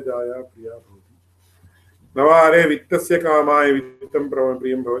காமாய ஜாயா பிரியா பவதி. நவாரே வித்தஸ்ய காமாய வித்தம்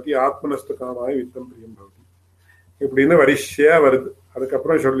பிரியம் பவதி ஆத்மனஸ்து காமாய வித்தம் பிரியம் பவதி. இப்படின்னு வரிசையா வருது.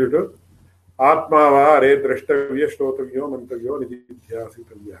 அதுக்கப்புறம் சொல்லிட்டு ஆத்மாவா அரே திரஷ்டவிய ஸ்ரோதவியோ மந்தவியோ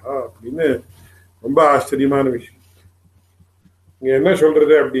நிதித்தியாசித்தவியா அப்படின்னு ரொம்ப ஆச்சரியமான விஷயம். இங்க என்ன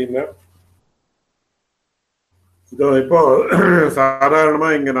சொல்றது அப்படின்னா, இதோ இப்போ சாதாரணமா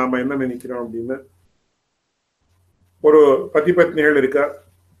இங்க நாம என்ன நினைக்கிறோம் அப்படின்னா, ஒரு பதி பத்னிகள் இருக்கா,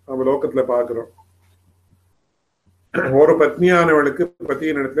 நம்ம லோகத்துல பாக்குறோம். ஒரு பத்னியானவளுக்கு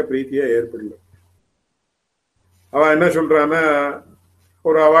பத்தியின் இடத்துல பிரீத்தியா ஏற்படல. அவ என்ன சொல்றான்னா,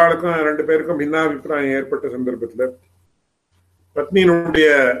 ஒரு அவளுக்கும் 2 பேருக்கும் பின்னாபிப்பிராயம் ஏற்பட்ட சந்தர்ப்பத்துல பத்னியினுடைய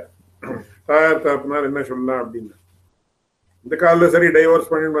தாயார் தகப்பனார் என்ன சொல்லலாம் அப்படின்னா, இந்த காலத்துல சரி டைவோர்ஸ்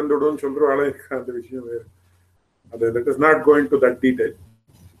பண்ணி வந்துடுன்னு சொல்ற அளவுக்கு அந்த விஷயம் வேறு. அது that is not going to that detail.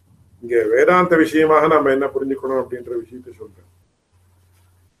 இங்க வேதாந்த விஷயமாக நம்ம என்ன புரிஞ்சுக்கணும் அப்படின்ற விஷயத்த சொல்றேன்.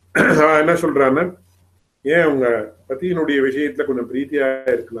 என்ன சொல்றான்னு, ஏன் உங்க பத்தியினுடைய விஷயத்துல கொஞ்சம் பிரீத்தியா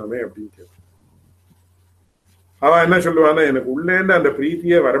இருக்கலாமே அப்படின்னு கேட்க. அவ என்ன சொல்லுவான்னா, எனக்கு உள்ளேந்து அந்த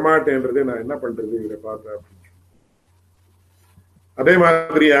பிரீத்தியே வரமாட்டேன்றது, நான் என்ன பண்றது இவரை பார்த்தா அப்படின்னு. அதே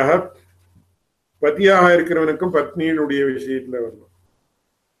மாதிரியாக பத்தியாக இருக்கிறவனுக்கும் பத்னியினுடைய விஷயத்துல வரணும்.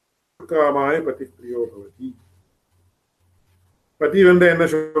 காமாய பதி பிரியோ பவதி. பதி என்ன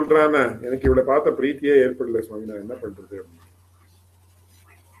சொல்றான்னா, எனக்கு இவளை பார்த்த பிரீத்தியே ஏற்படல சுவாமி, நான் என்ன பண்றது அப்படின்னு.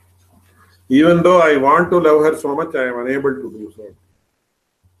 Even though I want to love her so much, I am unable to do so.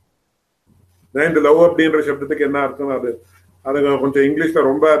 இந்த லவ் அப்படின்ற சப்தத்துக்கு என்ன அர்த்தம், அது கொஞ்சம் இங்கிலீஷ்ல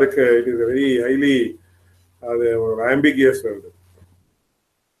ரொம்ப அதுக்கு இட் இஸ் வெரி ஹைலி அது ஒரு ஆம்பிகியஸ் வருது.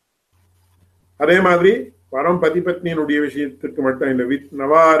 அதே மாதிரி பரம் பதி பத்னியினுடைய விஷயத்துக்கு மட்டும் இல்லை.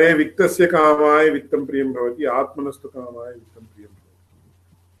 நவாரே வித்தஸ்ய காமாய வித்தம் பிரியம் பவதி ஆத்மனஸ்து காமாய வித்தம் பிரியம் பவதி.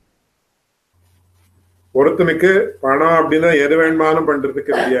 ஒருத்தனுக்கு பணம் அப்படின்னா எது வேணுமானும்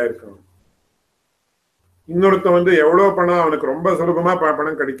பண்றதுக்கு ரெடியா இருக்கான். இன்னொருத்தன் எவ்வளவு பணம் அவனுக்கு ரொம்ப சுலபமா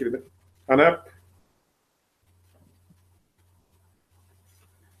பணம் கிடைக்கிறது. ஆனா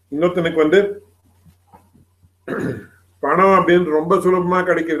இன்னொருத்தனுக்கு பணம் அப்படின்னு ரொம்ப சுலபமா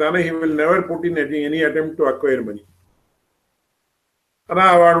கிடைக்கிறது. ஆனா he will never put in any attempt to acquire money. ஆனா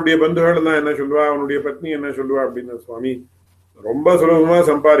அவனுடைய பந்துகள் எல்லாம் என்ன சொல்லுவா, அவனுடைய பத்னி என்ன சொல்லுவா அப்படின்னா, சுவாமி ரொம்ப சுலபமா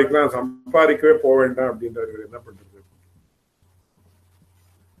சம்பாதிக்கலாம், சம்பாதிக்கவே போக வேண்டாம் அப்படின்றாரு. என்ன பண்றது?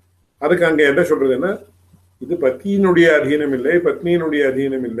 அதுக்கு அங்க என்ன சொல்றதுன்னா, இது பத்தியினுடைய அதீனம் இல்லை, பத்னியினுடைய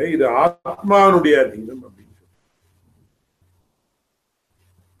அதீனம் இல்லை, இது ஆத்மானுடைய அதீனம் அப்படின்னு சொல்லி.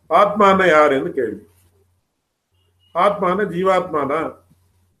 ஆத்மான யாருன்னு கேள்வி. ஆத்மான ஜீவாத்மா தான்.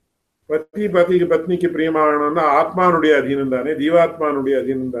 பத்னிக்கு பிரியமானோம்னா ஆத்மானுடைய அதீனம் தானே, ஜீவாத்மானுடைய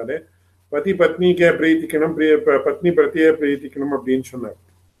அதீனம் தானே. பதி பத்னிக்கே பிரீத்திக்கணும், பத்னி பத்தியே பிரீத்திக்கணும் அப்படின்னு சொன்னார்.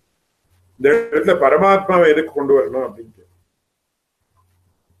 இந்த இடத்துல பரமாத்மாவை எதுக்கு கொண்டு வரணும் அப்படின்னு.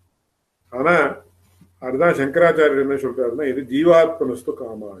 ஆனா அதுதான் சங்கராச்சாரியர் என்ன சொல்றாருன்னா, இது ஜீவாத்மனஸ்து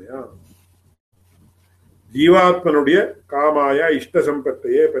காமாயா, ஜீவாத்மனுடைய காமாயா இஷ்ட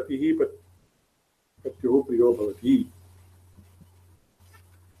சம்பத்தையே பதி பத்யோ பிரியோ பவதி.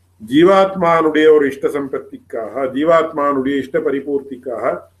 ஜீவாத்மானுடைய ஒரு இஷ்ட சம்பத்திக்காக, ஜீவாத்மானுடைய இஷ்ட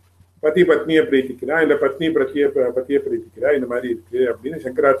பரிபூர்த்திக்காக பதி பத்னியை பிரீத்திக்கிறா, இல்ல பத்னி பத்தியை பிரீத்திக்கிறா, இந்த மாதிரி இருக்கு அப்படின்னு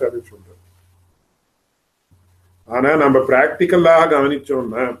சங்கராச்சாரியர் சொல்றாரு. ஆனா நம்ம பிராக்டிக்கலாக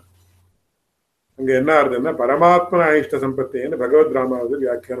கவனிச்சோம்னா அங்க என்ன ஆகுதுன்னா, பரமாத்ம இஷ்ட சம்பத்தின்னு பகவத் ராமாவது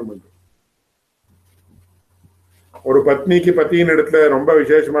வியாக்கியானம் பண்றோம். ஒரு பத்னிக்கு பத்தியின் இடத்துல ரொம்ப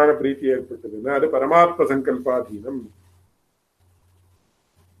விசேஷமான பிரீத்தி ஏற்பட்டதுன்னா அது பரமாத்ம சங்கல்பாதீனம்.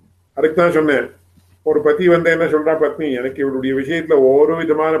 அதுக்குதான் சொன்னேன், ஒரு பத்தி என்ன சொல்றா, பத்னி எனக்கு இவருடைய விஷயத்துல ஒரு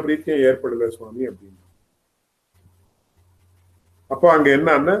விதமான பிரீத்தியும் ஏற்படல சுவாமி அப்படின்னு. அப்போ அங்க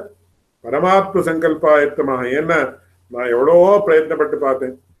என்னன்னா பரமாத்ம சங்கல்பாயத்தமாக, ஏன்னா நான் எவ்வளவோ பிரயத்னப்பட்டு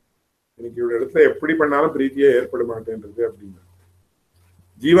பார்த்தேன், எனக்கு இவருடைய இடத்துல எப்படி பண்ணாலும் பிரீத்தியே ஏற்பட மாட்டேன்றது அப்படின்னு.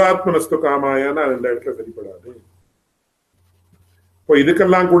 ஜீவாத்மனஸ்து காமாயான்னு அந்த இடத்துல சரிப்படாது. இப்போ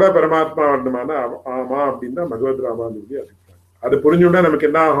இதுக்கெல்லாம் கூட பரமாத்மா வரணுமான ஆமா அப்படின்னா பகவத் ராமானுடைய அபிப்பிராயம். அது புரிஞ்சுட்டா நமக்கு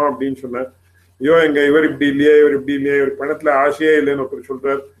என்ன ஆகும் அப்படின்னு சொன்ன, ஐயோ எங்க இவர் இப்படி இல்லையே, இவர் இப்படி இல்லையே, இவர் பணத்துல ஆசையே இல்லைன்னு ஒருத்தர்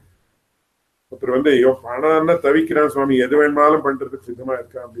சொல்றார். ஒருத்தர் ஐயோ பணம்னா தவிக்கிறான் சுவாமி, எது வேணுமாலும் பண்றதுக்கு சித்தமா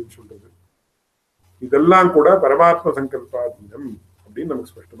இருக்கா அப்படின்னு சொல்றது. இதெல்லாம் கூட பரமாத்ம சங்கல்பாதீனம் அப்படின்னு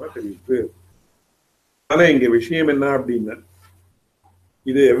நமக்கு ஸ்பஷ்டமா தெரியுது. ஆனா இங்க விஷயம் என்ன அப்படின்னா,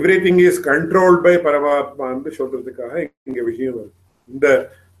 இது everything is controlled by பரமாத்மான்னு சொல்றதுக்காக இங்க விஷயம் வருது. இந்த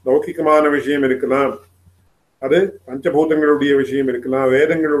லௌகிகமான விஷயம் இருக்கலாம், அது பஞ்சபூதங்களுடைய விஷயம் இருக்கலாம்,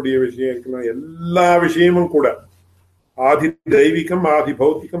 வேதங்களுடைய விஷயம் இருக்கலாம், எல்லா விஷயமும் கூட ஆதி தெய்வீகம், ஆதி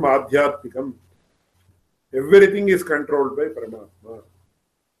பௌத்திகம், ஆத்தியாத்மிகம், எவ்ரிதிங் இஸ் கண்ட்ரோல்ட் பை பரமாத்மா.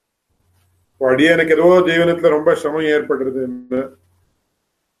 அடியே எனக்கு ஏதோ ஜீவனத்துல ரொம்ப சிரமம் ஏற்படுறதுன்னு,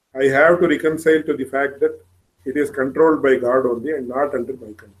 I have to reconcile to the fact that it is controlled by God only and not under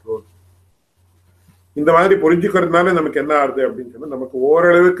my control. இந்த மாதிரி புரிஞ்சுக்கிறதுனால நமக்கு என்ன ஆறுது அப்படின்னு சொன்னா, நமக்கு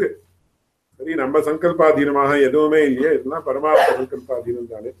ஓரளவுக்கு சரி நம்ம சங்கல்பாதீனமாக எதுவுமே இல்லையே, இதெல்லாம் பரமாத்ம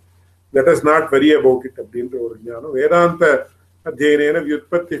சங்கல்பாதீனம் தானே, let us not worry about it அப்படின்ற ஒரு ஞானம் வேதாந்த அத்தியனேன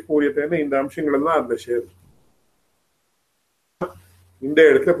வியுத்பத்தி பூரியத்தேன இந்த அம்சங்கள் எல்லாம் அதுல சேரும். இந்த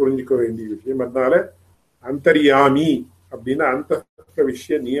இடத்துல புரிஞ்சுக்க வேண்டிய விஷயம். அதனால அந்தர்யாமி அப்படின்னா அந்த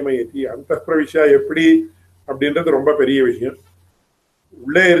பிரவிஷ்ய நியமயதி, அந்த பிரவிஷ்யா எப்படி அப்படின்றது ரொம்ப பெரிய விஷயம்.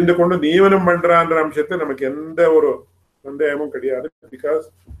 உள்ளே இருந்து கொண்டு நியமனம் பண்றான்ற அம்சத்தை நமக்கு எந்த ஒரு சந்தேகமும் கிடையாது. பிகாஸ்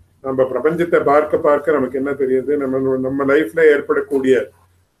நம்ம பிரபஞ்சத்தை பார்க்க பார்க்க நமக்கு என்ன தெரியுது, நம்ம லைஃப்ல ஏற்படக்கூடிய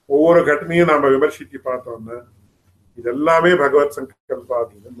ஒவ்வொரு கட்டணையும் நாம விமர்சித்து பார்த்தோம்னா இதெல்லாமே பகவத்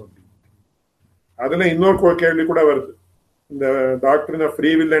சங்கல்பாதீனம் அப்படின்னு. அதுல இன்னொரு கேள்வி கூட வருது, இந்த doctrine of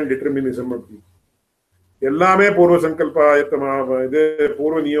free will and determinism அப்படின்னு. எல்லாமே பூர்வ சங்கல்பாயத்தமாக, இது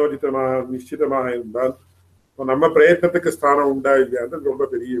பூர்வ நியோஜிதமாக நிச்சிதமாக இருந்தால் நம்ம பிரயத்னத்துக்கு ஸ்தானம் உண்டா இல்லையான்றது ரொம்ப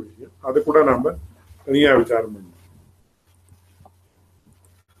பெரிய விஷயம். அது கூட நாம தனியா விசாரம் பண்ணணும்.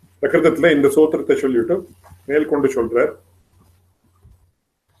 பிரகிருதத்துல இந்த சூத்திரத்தை சொல்லிட்டு மேற்கொண்டு சொல்றார்,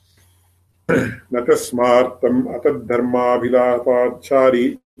 நகஸ்மார்த்தம் அத தர்மாபிலாபாச்சாரி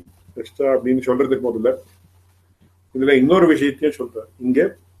அப்படின்னு சொல்றதுக்கு முதல்ல இதுல இன்னொரு விஷயத்தையும் சொல்ற. இங்க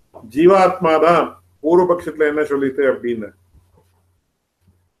ஜீவாத்மா தான் பூர்வபக்ஷத்துல என்ன சொல்லிட்டு அப்படின்னு,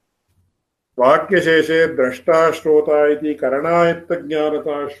 வாக்கியசேஷே திரஷ்டா ஸ்ரோதா இது கரணாயத்த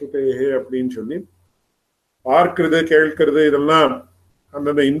ஜானதா ஸ்ருதேஹே அப்படின்னு சொல்லி பார்க்கிறது கேட்கிறது இதெல்லாம்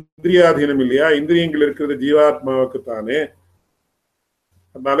அந்தந்த இந்திரியாதீனம் இல்லையா, இந்திரியங்கள் இருக்கிறது ஜீவாத்மாவுக்கு தானே,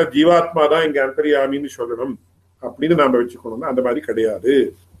 அதனால ஜீவாத்மா தான் இங்க அந்தர்யாமின்னு சொல்லணும் அப்படின்னு நாம வச்சுக்கணும்னா அந்த மாதிரி கிடையாது.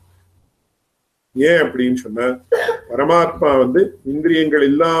 ஏன் அப்படின்னு சொன்ன, பரமாத்மா இந்திரியங்கள்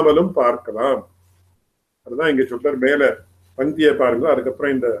இல்லாமலும் பார்க்கலாம். அதுதான் இங்க சொல்றார். மேல பந்தியை பாருங்க,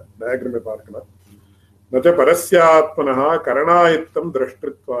 அதுக்கப்புறம் இந்த டயக்ராமை பார்க்கலாம். நச்ச பரஸ்யாத்மனஹ கரணாயத்தம்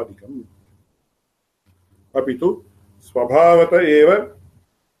திரஷ்டத்வாதிகம் அபிது ஸ்வபாவத ஏவ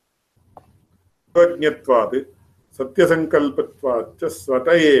ஞத்வாத் சத்யசங்கல்பத்வாச்ச ஸ்வத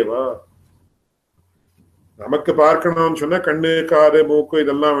ஏவ. நமக்கு பார்க்கணும்னு சொன்னா கண்ணு காது மூக்கு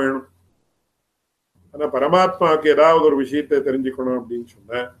இதெல்லாம் வேணும். ஆனா பரமாத்மாவுக்கு ஏதாவது ஒரு விஷயத்தை தெரிஞ்சுக்கணும் அப்படின்னு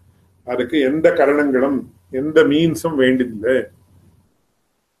சொன்ன அதுக்கு எந்த கரணங்களும் எந்த மீன்ஸும் வேண்டியதில்லை.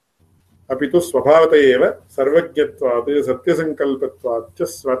 அப்பிது ஸ்வபாவத ஏவ சர்வஜத்வாத் சத்யசங்கல்பத்வாச்ச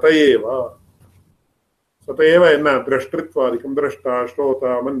ஸ்வத ஏவ. ஸ்வத ஏவ என்ன, திரஷ்டத்வாதிகம், திரஷ்டா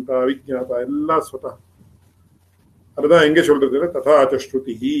ஸ்ரோதா மந்தா விஜ்ஞாதா எல்லாம் ஸ்வதா. அதுதான் எங்க சொல்றது, ததாச்ச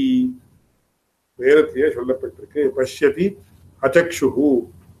ஸ்ருதிஹி வேதத்திலேயே சொல்லப்பட்டிருக்கு. பஷ்யதி அசக்ஷுஹு,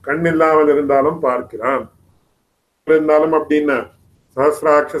 கண் இல்லாமல் இருந்தாலும் பார்க்கிறான் இருந்தாலும் அப்படின்னா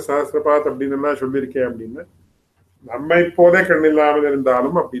சஹசிராட்ச சஹசிரபாத் அப்படின்னு எல்லாம் சொல்லியிருக்கேன் அப்படின்னா நம்ம இப்போதே கண் இல்லாமல்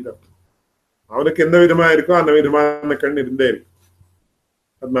இருந்தாலும் அப்படிதான். அவனுக்கு எந்த விதமா இருக்கோ அந்த விதமான கண் இருந்தே இருக்கு.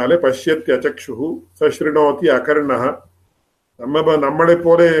 அதனால பஷ்யத்தி அசக்ஷுஹு சஸ்ருணோதி அகர்ணஹ, நம்மளை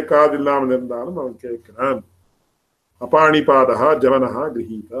போல காது இல்லாமல் இருந்தாலும் அவன் கேட்கிறான். அபாணிபாதா ஜவனஹா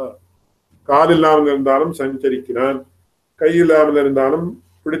கிரஹீதா, கால் இல்லாமல் இருந்தாலும் சஞ்சரிக்கிறான், கை இல்லாமல் இருந்தாலும்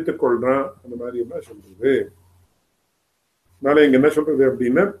பிடித்துக் கொள்றான், அந்த மாதிரி எல்லாம் சொல்றது. அதனால இங்க என்ன சொல்றது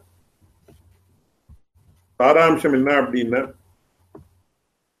அப்படின்னா, சாராம்சம் என்ன அப்படின்னா,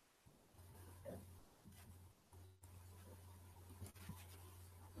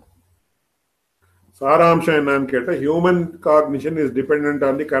 சாராம்சம் என்னன்னு கேட்டா, human cognition is dependent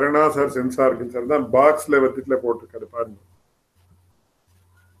on the கரணாஸ் ஆர் சென்ஸ் ஆர்கன்ஸ். அதுதான் பாக்ஸ்ல வத்தில போட்டிருக்காரு பாருங்க.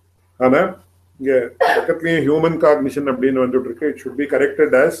 ஆனா இங்க பக்கத்துலயும் ஹியூமன் காக்னிஷன் அப்படின்னு வந்துட்டு இருக்கு. It should be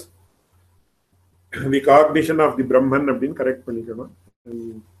corrected as the cognition of the Brahman அப்படின்னு கரெக்ட் பண்ணிக்கணும்.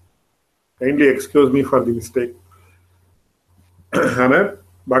 Kindly excuse me for the mistake. ஆனா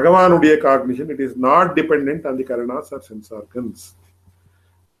பகவானுடைய cognition it is not dependent on the கரணாஸ் ஆர் சென்ஸ் ஆர்கன்ஸ்.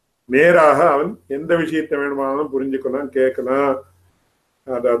 நேராக அவன் எந்த விஷயத்தை வேணுமானாலும் புரிஞ்சுக்கலாம், கேட்கலாம்,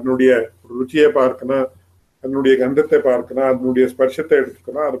 அது அதனுடைய ருச்சியை பார்க்கணும், அதனுடைய கந்தத்தை பார்க்கணும், அதனுடைய ஸ்பர்ஷத்தை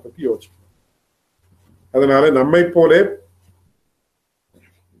எடுத்துக்கலாம், அதை பத்தி யோசிக்கணும். அதனால நம்மை போல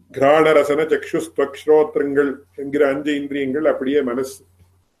கிராண ரசன சக்ஷு ஸ்ரோத்திரங்கள் என்கிற 5 இந்திரியங்கள் அப்படியே மனசு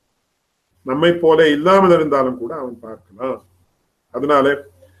நம்மை போல இல்லாமல் இருந்தாலும் கூட அவன் பார்க்கலாம். அதனால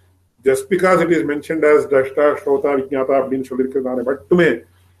just because it is mentioned as drashta, shrota, விஜ்ஞாதா அப்படின்னு சொல்லியிருக்கிறதால மட்டுமே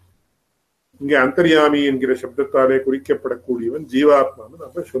இங்கே அந்தர்யாமி என்கிற சப்தத்தாலே குறிக்கப்படக்கூடியவன் ஜீவாத்மான்னு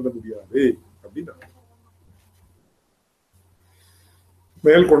நம்ம சொல்ல முடியாது அப்படின்னு.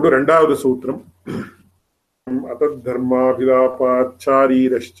 மேற்கொண்டு 2வது சூத்திரம் அதத்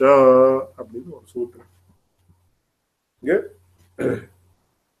தர்மாபிலாபாச்சாரீரஷ்ச அப்படின்னு ஒரு சூத்திரம். இங்க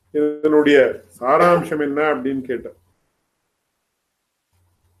இதனுடைய சாராம்சம் என்ன அப்படின்னு கேட்ட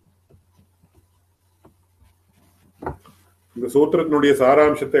இந்த சூத்திரத்தினுடைய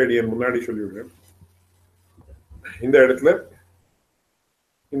சாராம்சத்தை அடியேன் முன்னாடி சொல்லிவிடுறேன். இந்த இடத்துல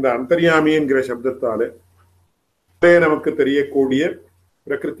இந்த அந்தர்யாமி என்கிற சப்தத்தாலே நமக்கு தெரியக்கூடிய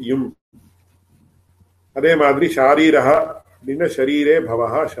பிரகிருதியும், அதே மாதிரி ஷாரீரஹா அப்படின்னா ஷரீரே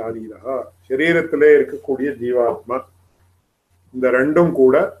பவஹா ஷாரீரஹா, ஷரீரத்திலே இருக்கக்கூடிய ஜீவாத்மா, இந்த ரெண்டும்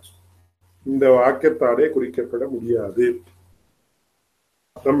கூட இந்த வாக்கியத்தாலே குறிக்கப்பட முடியாது.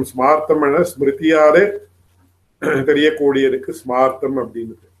 ஸ்மார்த்தம் என ஸ்மிருதியாலே தெரியக்கூடியதுக்கு ஸ்மார்த்தம்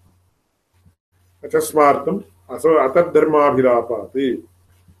அப்படின்னு. அச்சஸ்மார்த்தம் அதத் தர்மாபிலாபாத்து.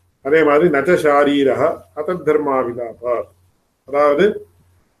 அதே மாதிரி நச்ச ஷாரீரஹ அதத் தர்மாபிலாபாத், அதாவது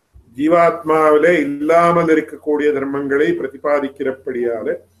ஜீவாத்மாவிலே இல்லாமல் இருக்கக்கூடிய தர்மங்களை பிரதிபாதிக்கிறபடியால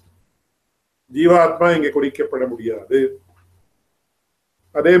ஜீவாத்மா இங்கே குறிக்கப்பட முடியாது.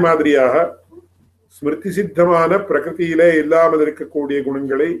 அதே மாதிரியாக ஸ்மிருதி சித்தமான பிரகிருதியிலே இல்லாமல் இருக்கக்கூடிய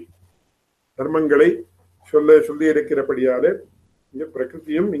குணங்களை தர்மங்களை சொல்லி இருக்கிறபடியால இங்க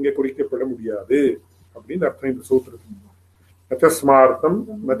பிரகிருதியும் இங்க குறிக்கப்பட முடியாது அப்படின்னு அர்த்தம் இந்த சூத்திரத்தில். நச்சஸ்மார்த்தம்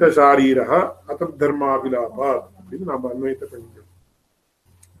நச்ச ஷாரீரஹ அதத் தர்மாபிலாபாத் அப்படின்னு நாம அன்வயத்தை பண்ணிக்கிறோம்.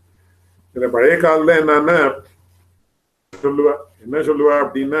 இதுல பழைய காலத்துல என்னன்னா என்ன சொல்லுவா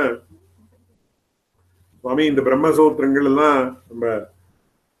அப்படின்னா, சுவாமி இந்த பிரம்மசூத்திரங்கள் எல்லாம் நம்ம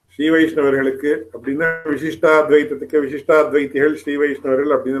ஸ்ரீ வைஷ்ணவர்களுக்கு அப்படின்னா விசிஷ்டாத்வைத்தத்துக்கு விசிஷ்டாத்வைத்திகள் ஸ்ரீ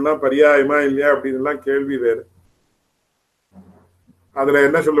வைஷ்ணவர்கள் அப்படின்னு எல்லாம் பரியாயமா இல்லையா அப்படின்னு எல்லாம் கேள்வி வேறு. அதுல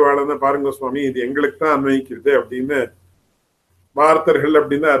என்ன சொல்லுவாள்னா, பாருங்க சுவாமி இது எங்களுக்கு தான் அன்வயிக்கிறது அப்படின்னு. பார்த்தர்கள்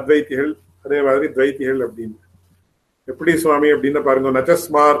அப்படின்னா அத்வைத்திகள், அதே மாதிரி துவைத்திகள் அப்படின்னு. எப்படி சுவாமி அப்படின்னு பாருங்க,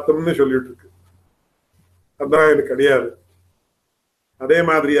 நச்சஸ்மார்த்தம்னு சொல்லிட்டு இருக்கு, அதான் இது கிடையாது. அதே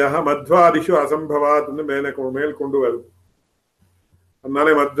மாதிரியாக மத்வாதிஷு அசம்பவாத்னு மேல் கொண்டு வருது. அதனால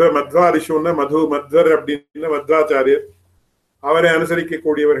மத்வாதிஷுன்னா மத்வர் அப்படின்னு மத்வாச்சாரியர், அவரை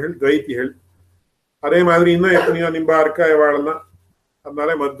அனுசரிக்கக்கூடியவர்கள் துவைத்திகள். அதே மாதிரி இன்னும் எத்தனையோ நிம்பார்க்கா வாழலாம். அதனால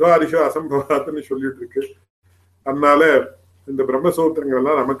மத்வாதிஷு அசம்பவாத்னு சொல்லிட்டு இருக்கு. அதனால இந்த பிரம்மசூத்திரங்கள்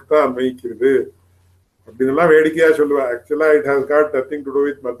எல்லாம் நமக்கு தான் அன்வயிக்கிறது அப்படின்னு எல்லாம் வேடிக்கையா சொல்லுவா. ஆக்சுவலா it has got nothing to to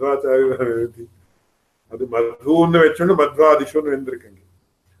with Madhvacharya. அது மதுன்னு வச்சுன்னு மத்வாதிஷுன்னு வந்திருக்கீங்க.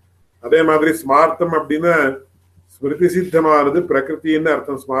 அதே மாதிரி ஸ்மார்த்தம் அப்படின்னா ஸ்மிருதி சித்தமானது பிரகிருத்தின்னு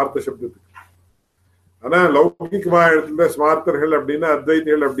அர்த்தம் ஸ்மார்த்த சப்தத்துக்கு. ஆனா லௌகிகமா இடத்துல ஸ்மார்த்தர்கள் அப்படின்னா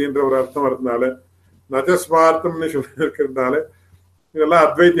அத்வைத்திகள் அப்படின்ற ஒரு அர்த்தம் வரதுனால நஜஸ்மார்த்தம்னு சொல்லி இருக்கிறதுனால இதெல்லாம்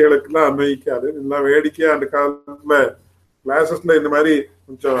அத்வைத்திகளுக்கு எல்லாம் அன்வயிக்காது. இதெல்லாம் வேடிக்கையா அந்த காலத்துல கிளாஸஸ்ல இந்த மாதிரி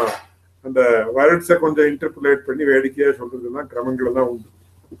கொஞ்சம் அந்த வேர்ட்ஸை கொஞ்சம் இன்டர்பிரேட் பண்ணி வேடிக்கையா சொல்றதுலாம் கிரமங்கள் தான் உண்டு.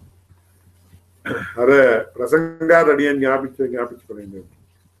 அத பிரசங்காதடியை ஞாபிச்சு கொள்ளுங்க.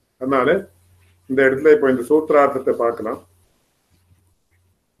 அதனால இந்த இடத்துல இப்ப இந்த சூத்திரார்த்தத்தை பார்க்கலாம்.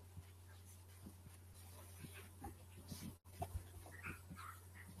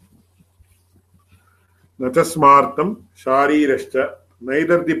 நச்சஸ்மார்த்தம் ஷாரீரஷ்ச,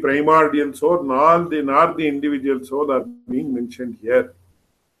 neither the primordial soul nor the individual soul are being mentioned here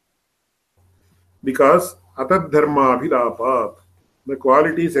because atat dharma abhilapat, the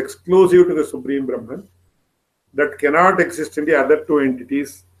quality is exclusive to the Supreme Brahman that cannot exist in the other two entities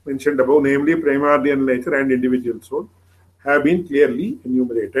mentioned above, namely primordial nature and individual soul, have been clearly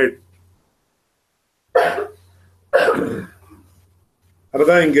enumerated.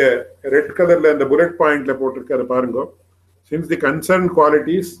 அதுதான் இங்க red கலர்ல இந்த bullet பாயிண்ட்ல போட்டிருக்காரு பாருங்க. Since the concerned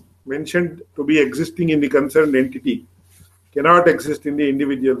qualities mentioned to be existing in the concerned entity cannot exist in the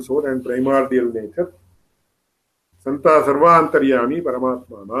individual soul and primordial nature, santa sarvantaryami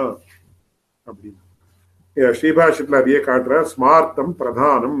paramatmana அப்படின்னு ஸ்ரீபாஷ்யத்துல அதையே காட்டுற. ஸ்மார்த்தம்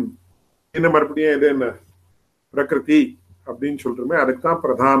பிரதானம் என்ன, மறுபடியும் இது என்ன பிரகிருதி அப்படின்னு சொல்றோமே அதுக்கு தான்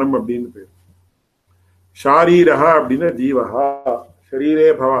பிரதானம் அப்படின்னு பேர். ஷாரீரஹா அப்படின்னா ஜீவஹா, ஷரீரே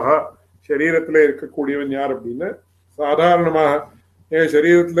பவஹா, ஷரீரத்துல இருக்கக்கூடியவன் யார் அப்படின்னா சாதாரணமாக ஏன்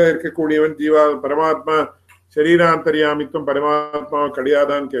சரீரத்துல இருக்கக்கூடியவன் ஜீவா பரமாத்மா சரீராந்தரியாமித்துவம் பரமாத்மா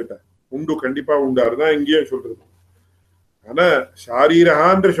கிடையாதான்னு கேட்டேன். உண்டு, கண்டிப்பா உண்டு. அதுதான் இங்கேயும் சொல்றது. ஆனா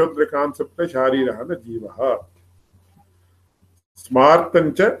ஷாரீரஹான்ற சொல்ற கான்செப்ட்ல ஷாரீரஹான ஜீவஹா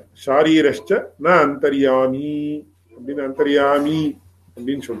ஸ்மார்த்தஞ்ச ஷாரீரஷ்ச ந அந்தர்யாமி அப்படின்னு அந்தர்யாமி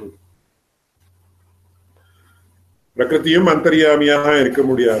அப்படின்னு சொல்றது. பிரகிருதியும் அந்தர்யாமியாக இருக்க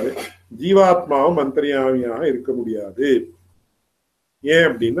முடியாது, ஜீவாத்மாவும் அந்தர்யாமியாக இருக்க முடியாது. ஏன்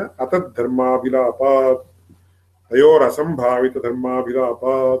அப்படின்னா அதத் தர்மாபிலாபாத், தயோர் அசம்பாவித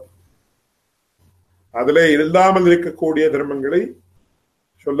தர்மாபிலாபாத், அதுல இல்லாமல் இருக்கக்கூடிய தர்மங்களை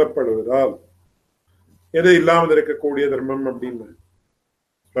சொல்லப்படுவதால். எது இல்லாமல் இருக்கக்கூடிய தர்மம் அப்படின்னு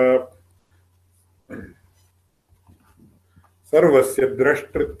சர்வஸ்ய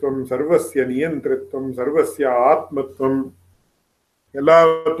திரஷ்டிருத்வம், சர்வஸ்ய நியந்திரத்துவம், சர்வஸ்ய ஆத்மத்துவம்,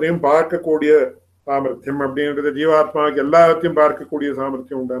 எல்லாவற்றையும் பார்க்கக்கூடிய சாமர்த்தியம் அப்படின்றது ஜீவாத்மாவுக்கு எல்லாத்தையும் பார்க்கக்கூடிய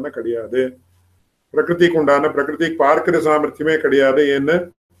சாமர்த்தியம் உண்டான கிடையாது. பிரகிருதிக்கு உண்டான பிரகிருதிக்கு பார்க்கிற சாமர்த்தியமே கிடையாது. ஏன்னு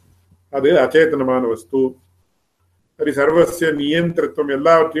அது அச்சேதனமான வஸ்து. சரி, சர்வஸ்ய நியந்திரத்துவம்,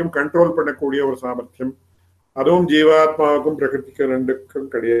 எல்லாவற்றையும் கண்ட்ரோல் பண்ணக்கூடிய ஒரு சாமர்த்தியம், அதுவும் ஜீவாத்மாவுக்கும் பிரகிருதிக்கு ரெண்டுக்கும்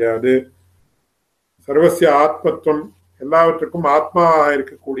கிடையாது. சர்வஸ்ய ஆத்மத்துவம், எல்லாவற்றுக்கும் ஆத்மாவாக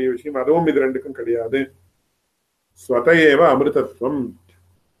இருக்கக்கூடிய விஷயம், அதுவும் இது ரெண்டுக்கும் கிடையாது. ஸ்வதஏவ அமிர்தத்துவம்,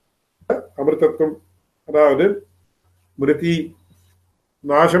 அமிர்தத்துவம் அதாவது மிருதி,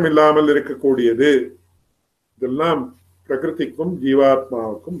 நாசம் இல்லாமல் இருக்கக்கூடியது, இதெல்லாம் பிரகிருதிக்கும்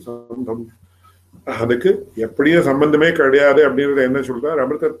ஜீவாத்மாவுக்கும் சம்பந்தம். அதுக்கு எப்படியும் சம்பந்தமே கிடையாது அப்படின்றத என்ன சொல்றார்?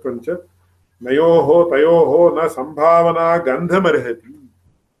 அமிர்தத்வஞ்ச நயோஹோ தயோஹோ ந சம்பாவனா கந்தமர்ஹதி.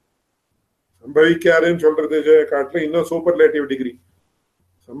 சம்பவிக்காதுன்னு சொல்றது காட்டுல இன்னும் சூப்பர்லேட்டிவ் டிகிரி.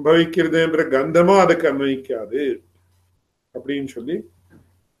 சம்பவிக்கிறதுன்ற கந்தமும் அதுக்கு அன்வயிக்காது அப்படின்னு சொல்லி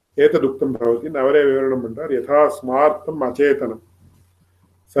ஏததுக்தம் பவதி அவரே விவரணம் பண்றார். யதா ஸ்மார்த்தம் அச்சேதனம்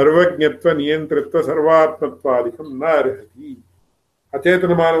சர்வஜத்வ நியந்திரத்துவ சர்வாத்மத்வாதிகம் ந அர்ஹதி.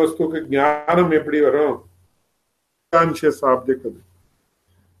 அச்சேதனமான வஸ்துக்கு ஞானம் எப்படி வரும்? கான்சியஸ் ஆப்ஜெக்ட் அது.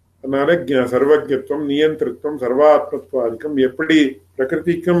 அதனால சர்வஜத்துவம் நியந்திரத்துவம் சர்வாத்மத்வாதிகம் எப்படி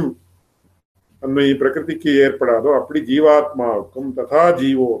பிரகிருதிக்கும் பிரகிருதிக்கு ஏற்படாதோ அப்படி ஜீவாத்மாவுக்கும் ததா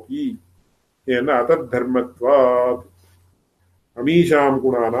ஜீவோபி ஏன்னா அதத் தர்மத்வாத் அமீஷாம்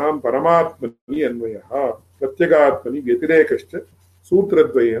குணானாம் பரமாத்மனி அன்வயா பிரத்யகாத்மனி வத்திரேகஷ்ட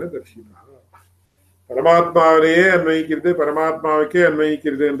சூத்திரத்வயேன தர்ஷிதா. பரமாத்மாவிலேயே அன்வயிக்கிறது, பரமாத்மாவுக்கே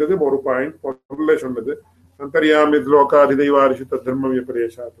அன்வயிக்கிறதுன்றது ஒரு பாயிண்ட் முதல்ல சொன்னது. அந்தர்யாமி லோகாதிதைவாரிஷு தர்மம்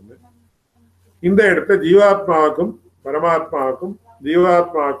விபரேஷாத்துன்னு இந்த இடத்துல ஜீவாத்மாவுக்கும் பரமாத்மாவுக்கும்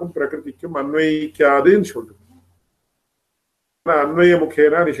ஜீவாத்மாவுக்கும் பிரகிருதிக்கும் அன்வயிக்காதுன்னு சொல்றது. அன்வய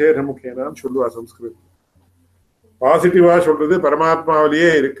முகேனா நிஷேத முகேனான்னு சொல்லுவா சம்ஸ்கிருதம். பாசிட்டிவா சொல்றது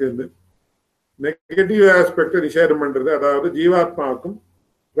பரமாத்மாவிலேயே இருக்குன்னு, நெகட்டிவ் ஆஸ்பெக்ட் நிஷேதம் பண்றது, அதாவது ஜீவாத்மாவுக்கும்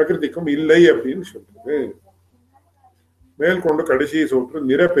பிரகிருதிக்கும் இல்லை அப்படின்னு சொல்றது. மேற்கொண்டு கடைசி சூத்திரம்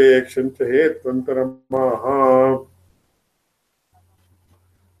நிரபேக்ஷந்தரமாக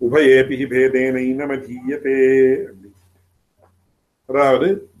உபயேபி பேதேனமதீயதே. அதாவது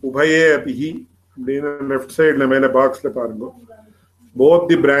உபயே அபிஹி அப்படின்னு லெஃப்ட் சைட்ல மேல பாக்ஸ்ல பாருங்க. both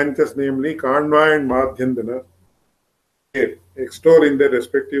the branches namely Kanva and Madhyandana extol in their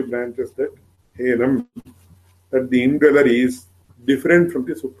respective branches that Henam, that the indweller is different from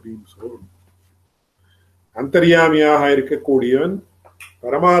the supreme soul. அந்தர்யாமியாக இருக்கக்கூடியவன்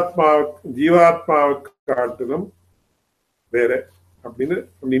பரமாத்மா ஜீவாத்மாவுக்கு காட்டிலும் வேற அப்படின்னு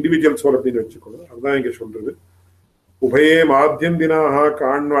இண்டிவிஜுவல் சோல் அப்படின்னு வச்சுக்கணும். அதுதான் இங்க சொல்றது. உபயே மாத்தியந்தினாக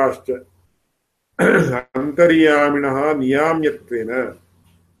காண்வாஷ்ட அந்தர்யாமினः நியாம்யத்வேன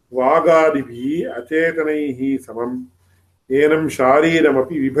வாகாதிபிஹி அச்சேதனைஹி சமம் ஏனம்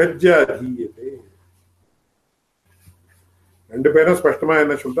ஷாரீரமபி விபஜ்ய அதீயதே. ரெண்டு பேரும் ஸ்பஷ்டமா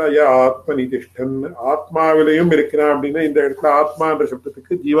என்ன சொல்றா? ஆத்மனி திஷ்டன், ஆத்மாவிலையும் இருக்கிறான் அப்படின்னா இந்த இடத்துல ஆத்மா என்ற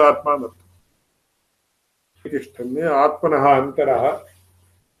சப்தத்துக்கு ஜீவாத்மான்னு அர்த்தம். திஷ்டன் ஆத்மனः அந்தரः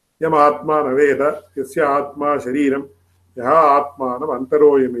யம் ஆத்மா நவேத யஸ்ய ஆத்மா சரீரம் யஹ ஆத்மானம்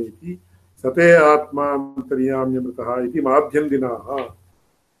அந்தரோயமேதி சதே ஆத்மா அந்தர்யாமியமிருதः இது மாத்தியந்தினாக.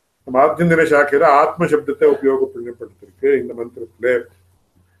 மாத்தியந்தின சாக்கையில ஆத்ம சப்தத்தை உபயோகப்படுத்திருக்கு இந்த மந்திரத்துல.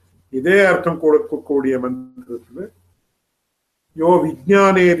 இதே அர்த்தம் கொடுக்கக்கூடிய மந்திரத்துல யோ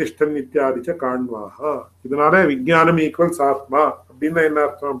விஜ்ஞானே திஷ்டன் இத்தியாதிச்ச காண்வாக. இதனால விஜ்ஞானம் ஈக்குவல்ஸ் ஆத்மா அப்படின்னா என்ன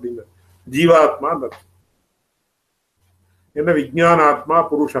அர்த்தம் அப்படின்னா ஜீவாத்மா அர்த்தம். என்ன விஜ்ஞான ஆத்மா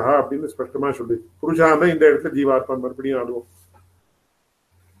புருஷா அப்படின்னு ஸ்பஷ்டமா சொல்லி புருஷான்னா இந்த இடத்துல ஜீவாத்மா மறுபடியும் ஆடுவோம்.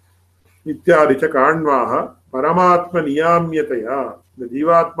 இத்தியாதிச்ச காண்வாக பரமாத்ம நியாமியத்தையா, இந்த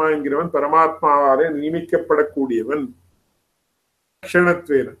ஜீவாத்மா என்கிறவன் பரமாத்மாவாலே நியமிக்கப்படக்கூடியவன்.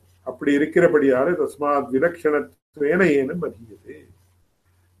 விலக்ஷணத்வேன அப்படி இருக்கிறபடியாலே தஸ்மாத் விலக்ஷணத்வேன ஏனம் அதீயதே.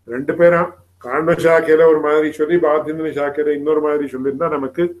 ரெண்டு பேரும் காண்ட சாக்கையில ஒரு மாதிரி சொல்லி பாத்தியந்திர சாக்கையில இன்னொரு மாதிரி சொல்லியிருந்தா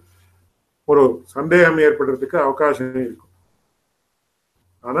நமக்கு ஒரு சந்தேகம் ஏற்படுறதுக்கு அவகாசம் இருக்கும்.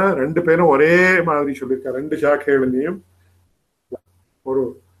 ஆனா ரெண்டு பேரும் ஒரே மாதிரி சொல்லியிருக்க, ரெண்டு சாக்கைகளையும் ஒரு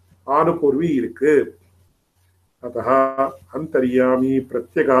ஆணுபூர்வி இருக்கு. அத்தா அந்தர்யாமி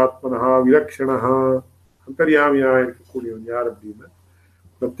பிரத்யேகாத்மனா விலக்ஷணா. அந்தர்யாமியா இருக்கக்கூடியவன் யார் அப்படின்னா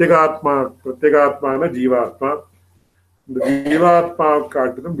பிரத்யேகாத்மான ஜீவாத்மா. இந்த ஜீவாத்மா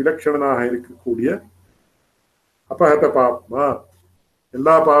காட்டிலும் விலட்சணனாக இருக்கக்கூடிய அபகத பாப்மா,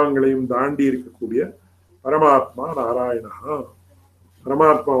 எல்லா பாவங்களையும் தாண்டி இருக்கக்கூடிய பரமாத்மா நாராயணா,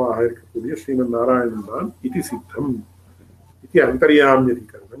 பரமாத்மாவாக இருக்கக்கூடிய ஸ்ரீமன் நாராயணன் தான் இது சித்தம், இது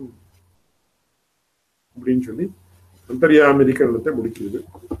அந்தர்யாமியதிகரணம் அப்படின்னு சொல்லி அந்தர்யாமியதிகரணத்தை முடிக்கிறது.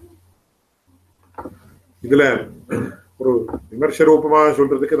 இதுல ஒரு விமர்ச ரூபமா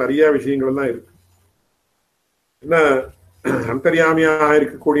சொல்றதுக்கு நிறைய விஷயங்கள் தான் இருக்கு. என்ன, அந்தர்யாமியாக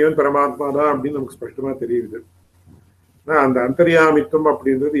இருக்கக்கூடியவன் பரமாத்மா தான் அப்படின்னு நமக்கு ஸ்பஷ்டமா தெரியுது. அந்த அந்தர்யாமித்துவம்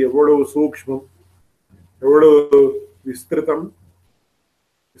அப்படின்றது எவ்வளவு சூக்ஷ்மம், எவ்வளவு விஸ்திருத்தம்.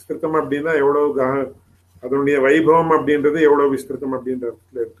 விஸ்திருத்தம் அப்படின்னா எவ்வளவு அதனுடைய வைபவம் அப்படின்றது எவ்வளவு விஸ்திருத்தம் அப்படின்ற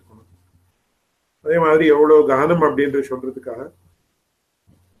இடத்துல எடுத்துக்கணும். அதே மாதிரி எவ்வளவு ககனம் அப்படின்ற சொல்றதுக்காக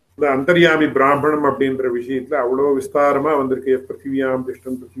இந்த அந்தர்யாமி பிராமணம் அப்படின்ற விஷயத்துல அவ்வளவு விஸ்தாரமா வந்திருக்கு. பிருத்திவியாம்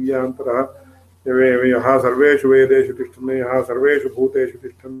திஷ்டன் பிருத்திவியாந்தரா யா சர்வேஷு வேதேஷு திஷ்டன்னு, யா சர்வேஷு பூதேஷு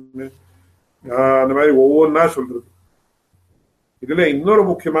திஷ்டன்னு, அந்த மாதிரி ஒவ்வொன்றா சொல்றது. இதுல இன்னொரு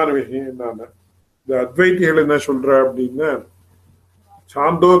முக்கியமான விஷயம் என்னன்னா, இந்த அத்வைத்திகள் என்ன சொல்ற அப்படின்னா,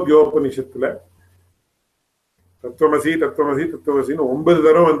 சாந்தோக்கியோபனிஷத்துல தத்துவமசி தத்துவமசி தத்துவமசின்னு 9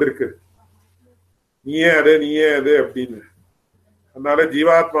 தரம் வந்திருக்கு. நீயே அது அப்படின்னு. அதனால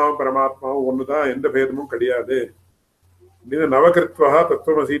ஜீவாத்மாவும் பரமாத்மாவும் ஒண்ணுதான், எந்த பேதமும் கிடையாது அப்படின்னு நவகிருத்வா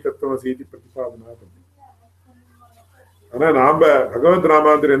தத்துவமசி தத்துவமசி பிரதிபாதனா. ஆனா நாம பகவத்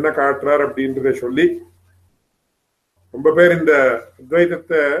ராமாந்தர் என்ன காட்டுறார் அப்படின்றத சொல்லி ரொம்ப பேர் இந்த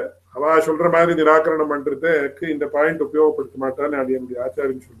அத்வைதத்தை அவ சொல்ற மாதிரி நிராகரணம் பண்றதுக்கு இந்த பாயிண்ட் உபயோகப்படுத்த மாட்டான்னு அது என்னுடைய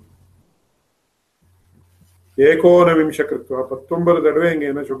ஆச்சாரியம் சொல்லுங்க. ஏகோனவிம்ச கிருத்வா 19 தடவை இங்க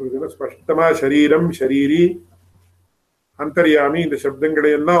என்ன சொல்றதுன்னா ஸ்பஷ்டமா சரீரம் ஷரீரி அந்தர்யாமி இந்த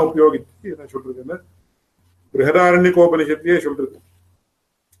சப்தங்களை எல்லாம் உபயோகித்து என்ன சொல்றதுன்னா பிருஹதாரண்யகோபனிஷத்தையே சொல்றது.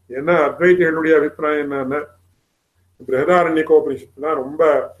 ஏன்னா அத்வைதிகளுடைய அபிப்பிராயம் என்னன்னா, பிருஹதாரண்யகோபனிஷத்து தான் ரொம்ப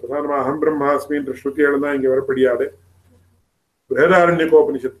பிரதானமா அகம் பிரம்மாஸ்மின்ற ஸ்ருதிகள் தான் இங்க வரப்படியாது.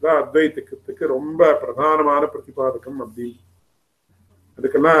 பிருஹதாரண்யகோபனிஷத்து தான் அத்வைத்துக்கு ரொம்ப பிரதானமான பிரதிபாதகம் அப்படின்னு.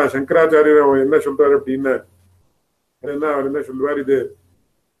 அதுக்கெல்லாம் சங்கராச்சாரியர் என்ன சொல்றாரு அப்படின்னா, அவர் என்ன சொல்லுவார், இது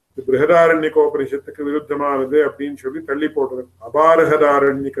பிருஹதாரண்யகோபனிஷத்துக்கு விருத்தமானது அப்படின்னு சொல்லி தள்ளி போடுறது.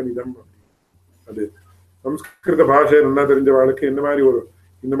 அபாரஹதாரண்யகமிதம் அப்படின்னு. அது சம்ஸ்கிருத பாஷை நல்லா தெரிஞ்ச வாழ்க்கை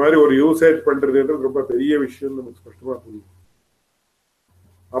இந்த மாதிரி ஒரு யூசேஜ் பண்றதுன்றது ரொம்ப பெரிய விஷயம் நமக்கு ஸ்பஷ்டமா புரியும்.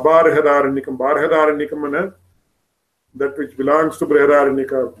 அபாரஹதாரண்யகம், பாரஹதாரண்யகம் that which belongs to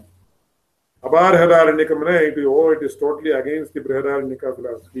Brihadaranyaka. அபாரஹதாரண்யகம்னா it is totally against the Brihadaranyaka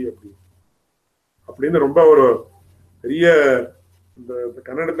philosophy அப்படின்னு ரொம்ப ஒரு பெரிய இந்த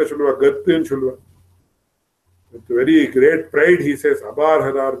கன்னடத்துல சொல்லுவா, கத்துன்னு சொல்லுவா. With very great pride he says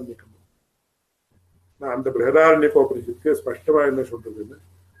அபாரஹதாரண்யகம். அந்த பிருஹதாரண்யகோபனிஷத்துக்கு ஸ்பஷ்டமா என்ன சொல்றதுன்னு,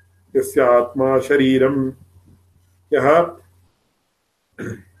 யஸ்ய ஆத்மா ஷரீரம் யஹ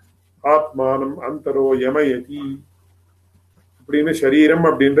ஆத்மானம் அந்தரோ யமயதி அப்படின்னு சரீரம்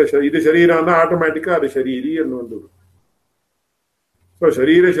அப்படின்ற இது சரீரம்னா ஆட்டோமேட்டிக்கா அது ஷரீரி வந்துடும். ஸோ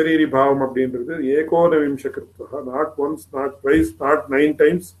ஷரீரி பாவம் அப்படின்றது ஏகோனவிம்ச கிருத்வா, not once, not twice, not 9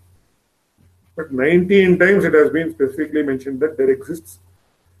 times, but 19 times it has been specifically mentioned that there exists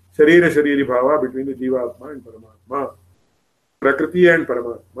shariri bhava between the jivatma and paramatma, prakriti and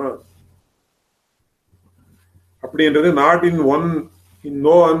paramatma. அப்படின்றது not in one, in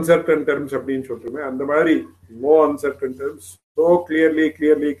no uncertain terms அப்படின்னு சொல்றோமே, அந்த மாதிரி no uncertain terms, so clearly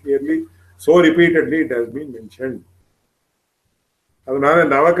so repeatedly it has been mentioned. அதனால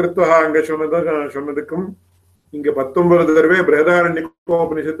நவகிருத்வா அங்க சொன்னதுக்கும் இங்க 19 தடவை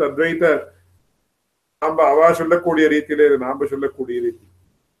பிருஹதாரண்யகோபனிஷத்து அத்வைத நாம அவா சொல்லக்கூடிய ரீதியில நாம சொல்லக்கூடிய ரீதி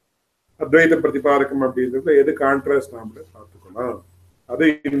அத்வைத பிரதிபாதகம் அப்படின்றது எது கான்ட்ராஸ்ட் நாம பார்த்துக்கலாம். அது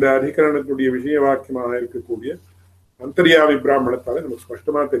இந்த அதிகரணத்துடைய விஷய வாக்கியமாக இருக்கக்கூடிய அந்தர்யாமி பிராமணத்தால நமக்கு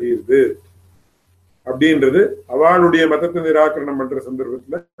ஸ்பஷ்டமா தெரியுது அப்படின்றது அவளுடைய மதத்தை நிராகரணம் பண்ற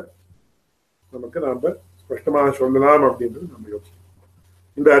சந்தர்ப்பத்துல நமக்கு நாம ஸ்பஷ்டமாக சொல்லலாம் அப்படின்றது நம்ம யோசிச்சோம்.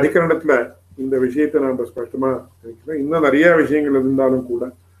 இந்த அதிகரணத்துல இந்த விஷயத்தை நாம ஸ்பஷ்டமா நினைக்கிறோம். இன்னும் நிறைய விஷயங்கள் இருந்தாலும் கூட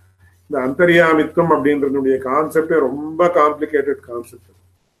இந்த அந்தர்யாமித்துவம் அப்படின்றதுடைய கான்செப்டே ரொம்ப காம்ப்ளிகேட்டட் கான்செப்ட்.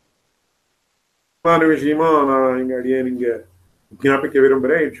 விஷயமும் நான் இங்க அடியே நீங்க ஞாபிக்க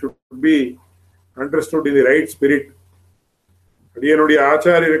விரும்புறேன். It should B understood in the right spirit. அடியனுடைய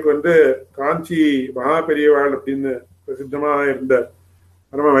ஆச்சாரியருக்கு காஞ்சி மகா பெரியவாள் அப்படின்னு பிரசித்தமாக இருந்த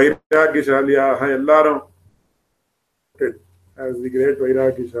பரம வைராக்கியசாலியாக எல்லாரும் as the great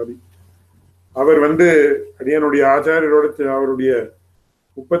வைராக்கியசாலி. அவர் அடியனுடைய ஆச்சாரியரோட அவருடைய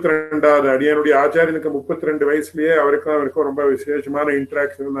 32வது அடியனுடைய ஆச்சாரியனுக்கு 32 வயசுலயே அவருக்கும் ரொம்ப விசேஷமான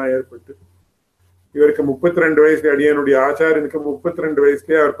இன்டராக்ஷன் தான் ஏற்பட்டு இவருக்கு 32 வயசுல அடியனுடைய ஆச்சாரியனுக்கு 32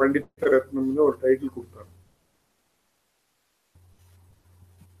 வயசுலயே அவர் பண்டித ரத்னம்னு ஒரு டைட்டில் கொடுத்தார்.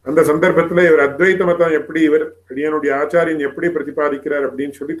 அந்த சந்தர்ப்பத்துல இவர் அத்வைத மதம் எப்படி இவர் அடியனுடைய ஆச்சாரியன் எப்படி பிரதிபாதிக்கிறார்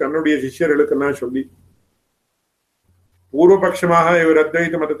அப்படின்னு சொல்லி தன்னுடைய சிஷ்யர்களுக்கெல்லாம் சொல்லி பூர்வபட்சமாக இவர்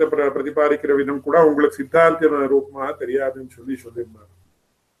அத்வைத மதத்தை பிரதிபாதிக்கிற விதம் கூட உங்களுக்கு சித்தாந்த ரூபமாக தெரியாதுன்னு சொல்லியிருந்தார்.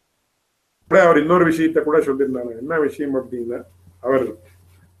 அவர் இன்னொரு விஷயத்த கூட சொல்லியிருந்தாங்க. என்ன விஷயம் அப்படின்னா, அவர்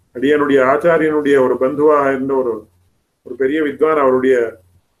அடியனுடைய ஆச்சாரியனுடைய ஒரு பந்துவாக இருந்த ஒரு பெரிய வித்வான், அவருடைய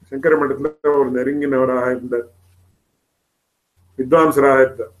சங்கர மடத்துல ஒரு நெருங்கினவராக இருந்த வித்வான்சராக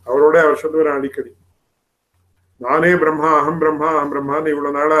இருந்தார். அவரோட அவர் சொல்லுவார் அடிக்கடி, நானே பிரம்மா அகம் பிரம்மா அகம் பிரம்மான்னு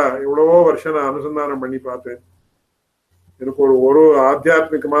இவ்வளவு நாளா எவ்வளவோ வருஷம் நான் அனுசந்தானம் பண்ணி பார்த்தேன். எனக்கு ஒரு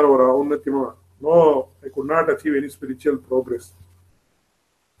ஆத்தியாத்மிகமான ஒரு ஔன்னத்தியமா no I could not achieve any spiritual progress.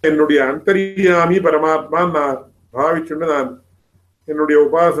 என்னுடைய அந்தரியாமி பரமாத்மா நான் பாவிச்சுண்டு நான் என்னுடைய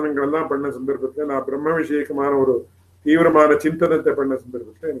உபாசனங்கள் எல்லாம் பண்ண சந்தர்ப்பத்துல நான் பிரம்ம விஷயக்கமான ஒரு தீவிரமான சிந்தனத்தை பண்ண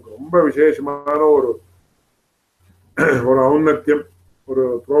சந்தர்ப்பத்துல எனக்கு ரொம்ப விசேஷமான ஒரு ஔன்னத்தியம் ஒரு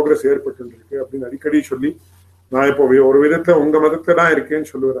ப்ரோக்ரஸ் ஏற்பட்டு இருக்கு அப்படின்னு அடிக்கடி சொல்லி, நான் இப்போ ஒரு விதத்துல உங்க மதத்துல தான்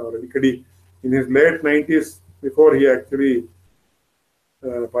இருக்கேன்னு சொல்லுவார் அவர் அடிக்கடி. In his late 90s before he actually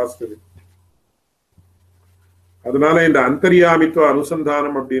passed away. அதனால இந்த அந்தரியாமித்துவ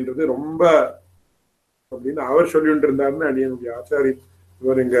அனுசந்தானம் அப்படின்றது ரொம்ப அப்படின்னு அவர் சொல்லிட்டு இருந்தாருன்னு அடியனுடைய ஆச்சாரி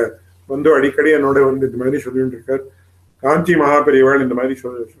இவர் இங்க அடிக்கடி என்னோட இந்த மாதிரி சொல்லிட்டு இருக்கார். காஞ்சி மகா பெரியவாள் இந்த மாதிரி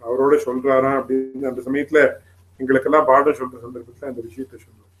அவரோட சொல்றாரா அப்படின்னு அந்த சமயத்துல எங்களுக்கெல்லாம் பாடம் சொல்ற சந்தர்ப்பத்துல அந்த விஷயத்த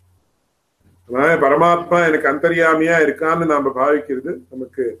சொல்லுவோம். அதனால பரமாத்மா எனக்கு அந்தரியாமியா இருக்கான்னு நாம பாவிக்கிறது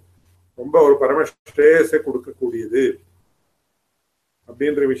நமக்கு ரொம்ப ஒரு பரம ஸ்ட்ரேஸை கொடுக்கக்கூடியது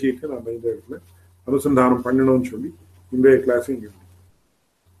அப்படின்ற விஷயத்தை நாம இந்த இடத்துல அனுசந்தானம் பண்ணணும்னு சொல்லி இன்றைய கிளாஸ் இங்க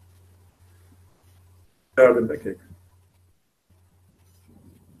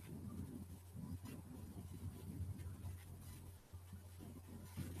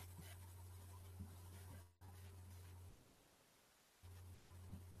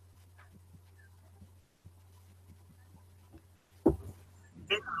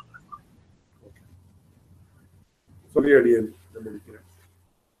சொல்லி அடியேன் முடிக்கிறேன்.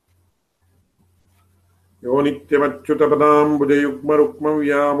 யோ நித்யமச்சுதபதாம்புஜயுக்மருக்ம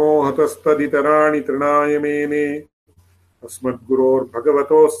வியாமோஹதஸ்ததிதராணி த்ரிணாய மேனே அஸ்மத்குரோர்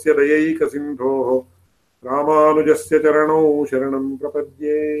பகவதோஸ்ய தயைக சிந்தோஹ ராமானுஜஸ்ய சரணௌ சரணம்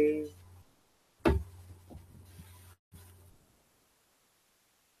பிரபத்யே.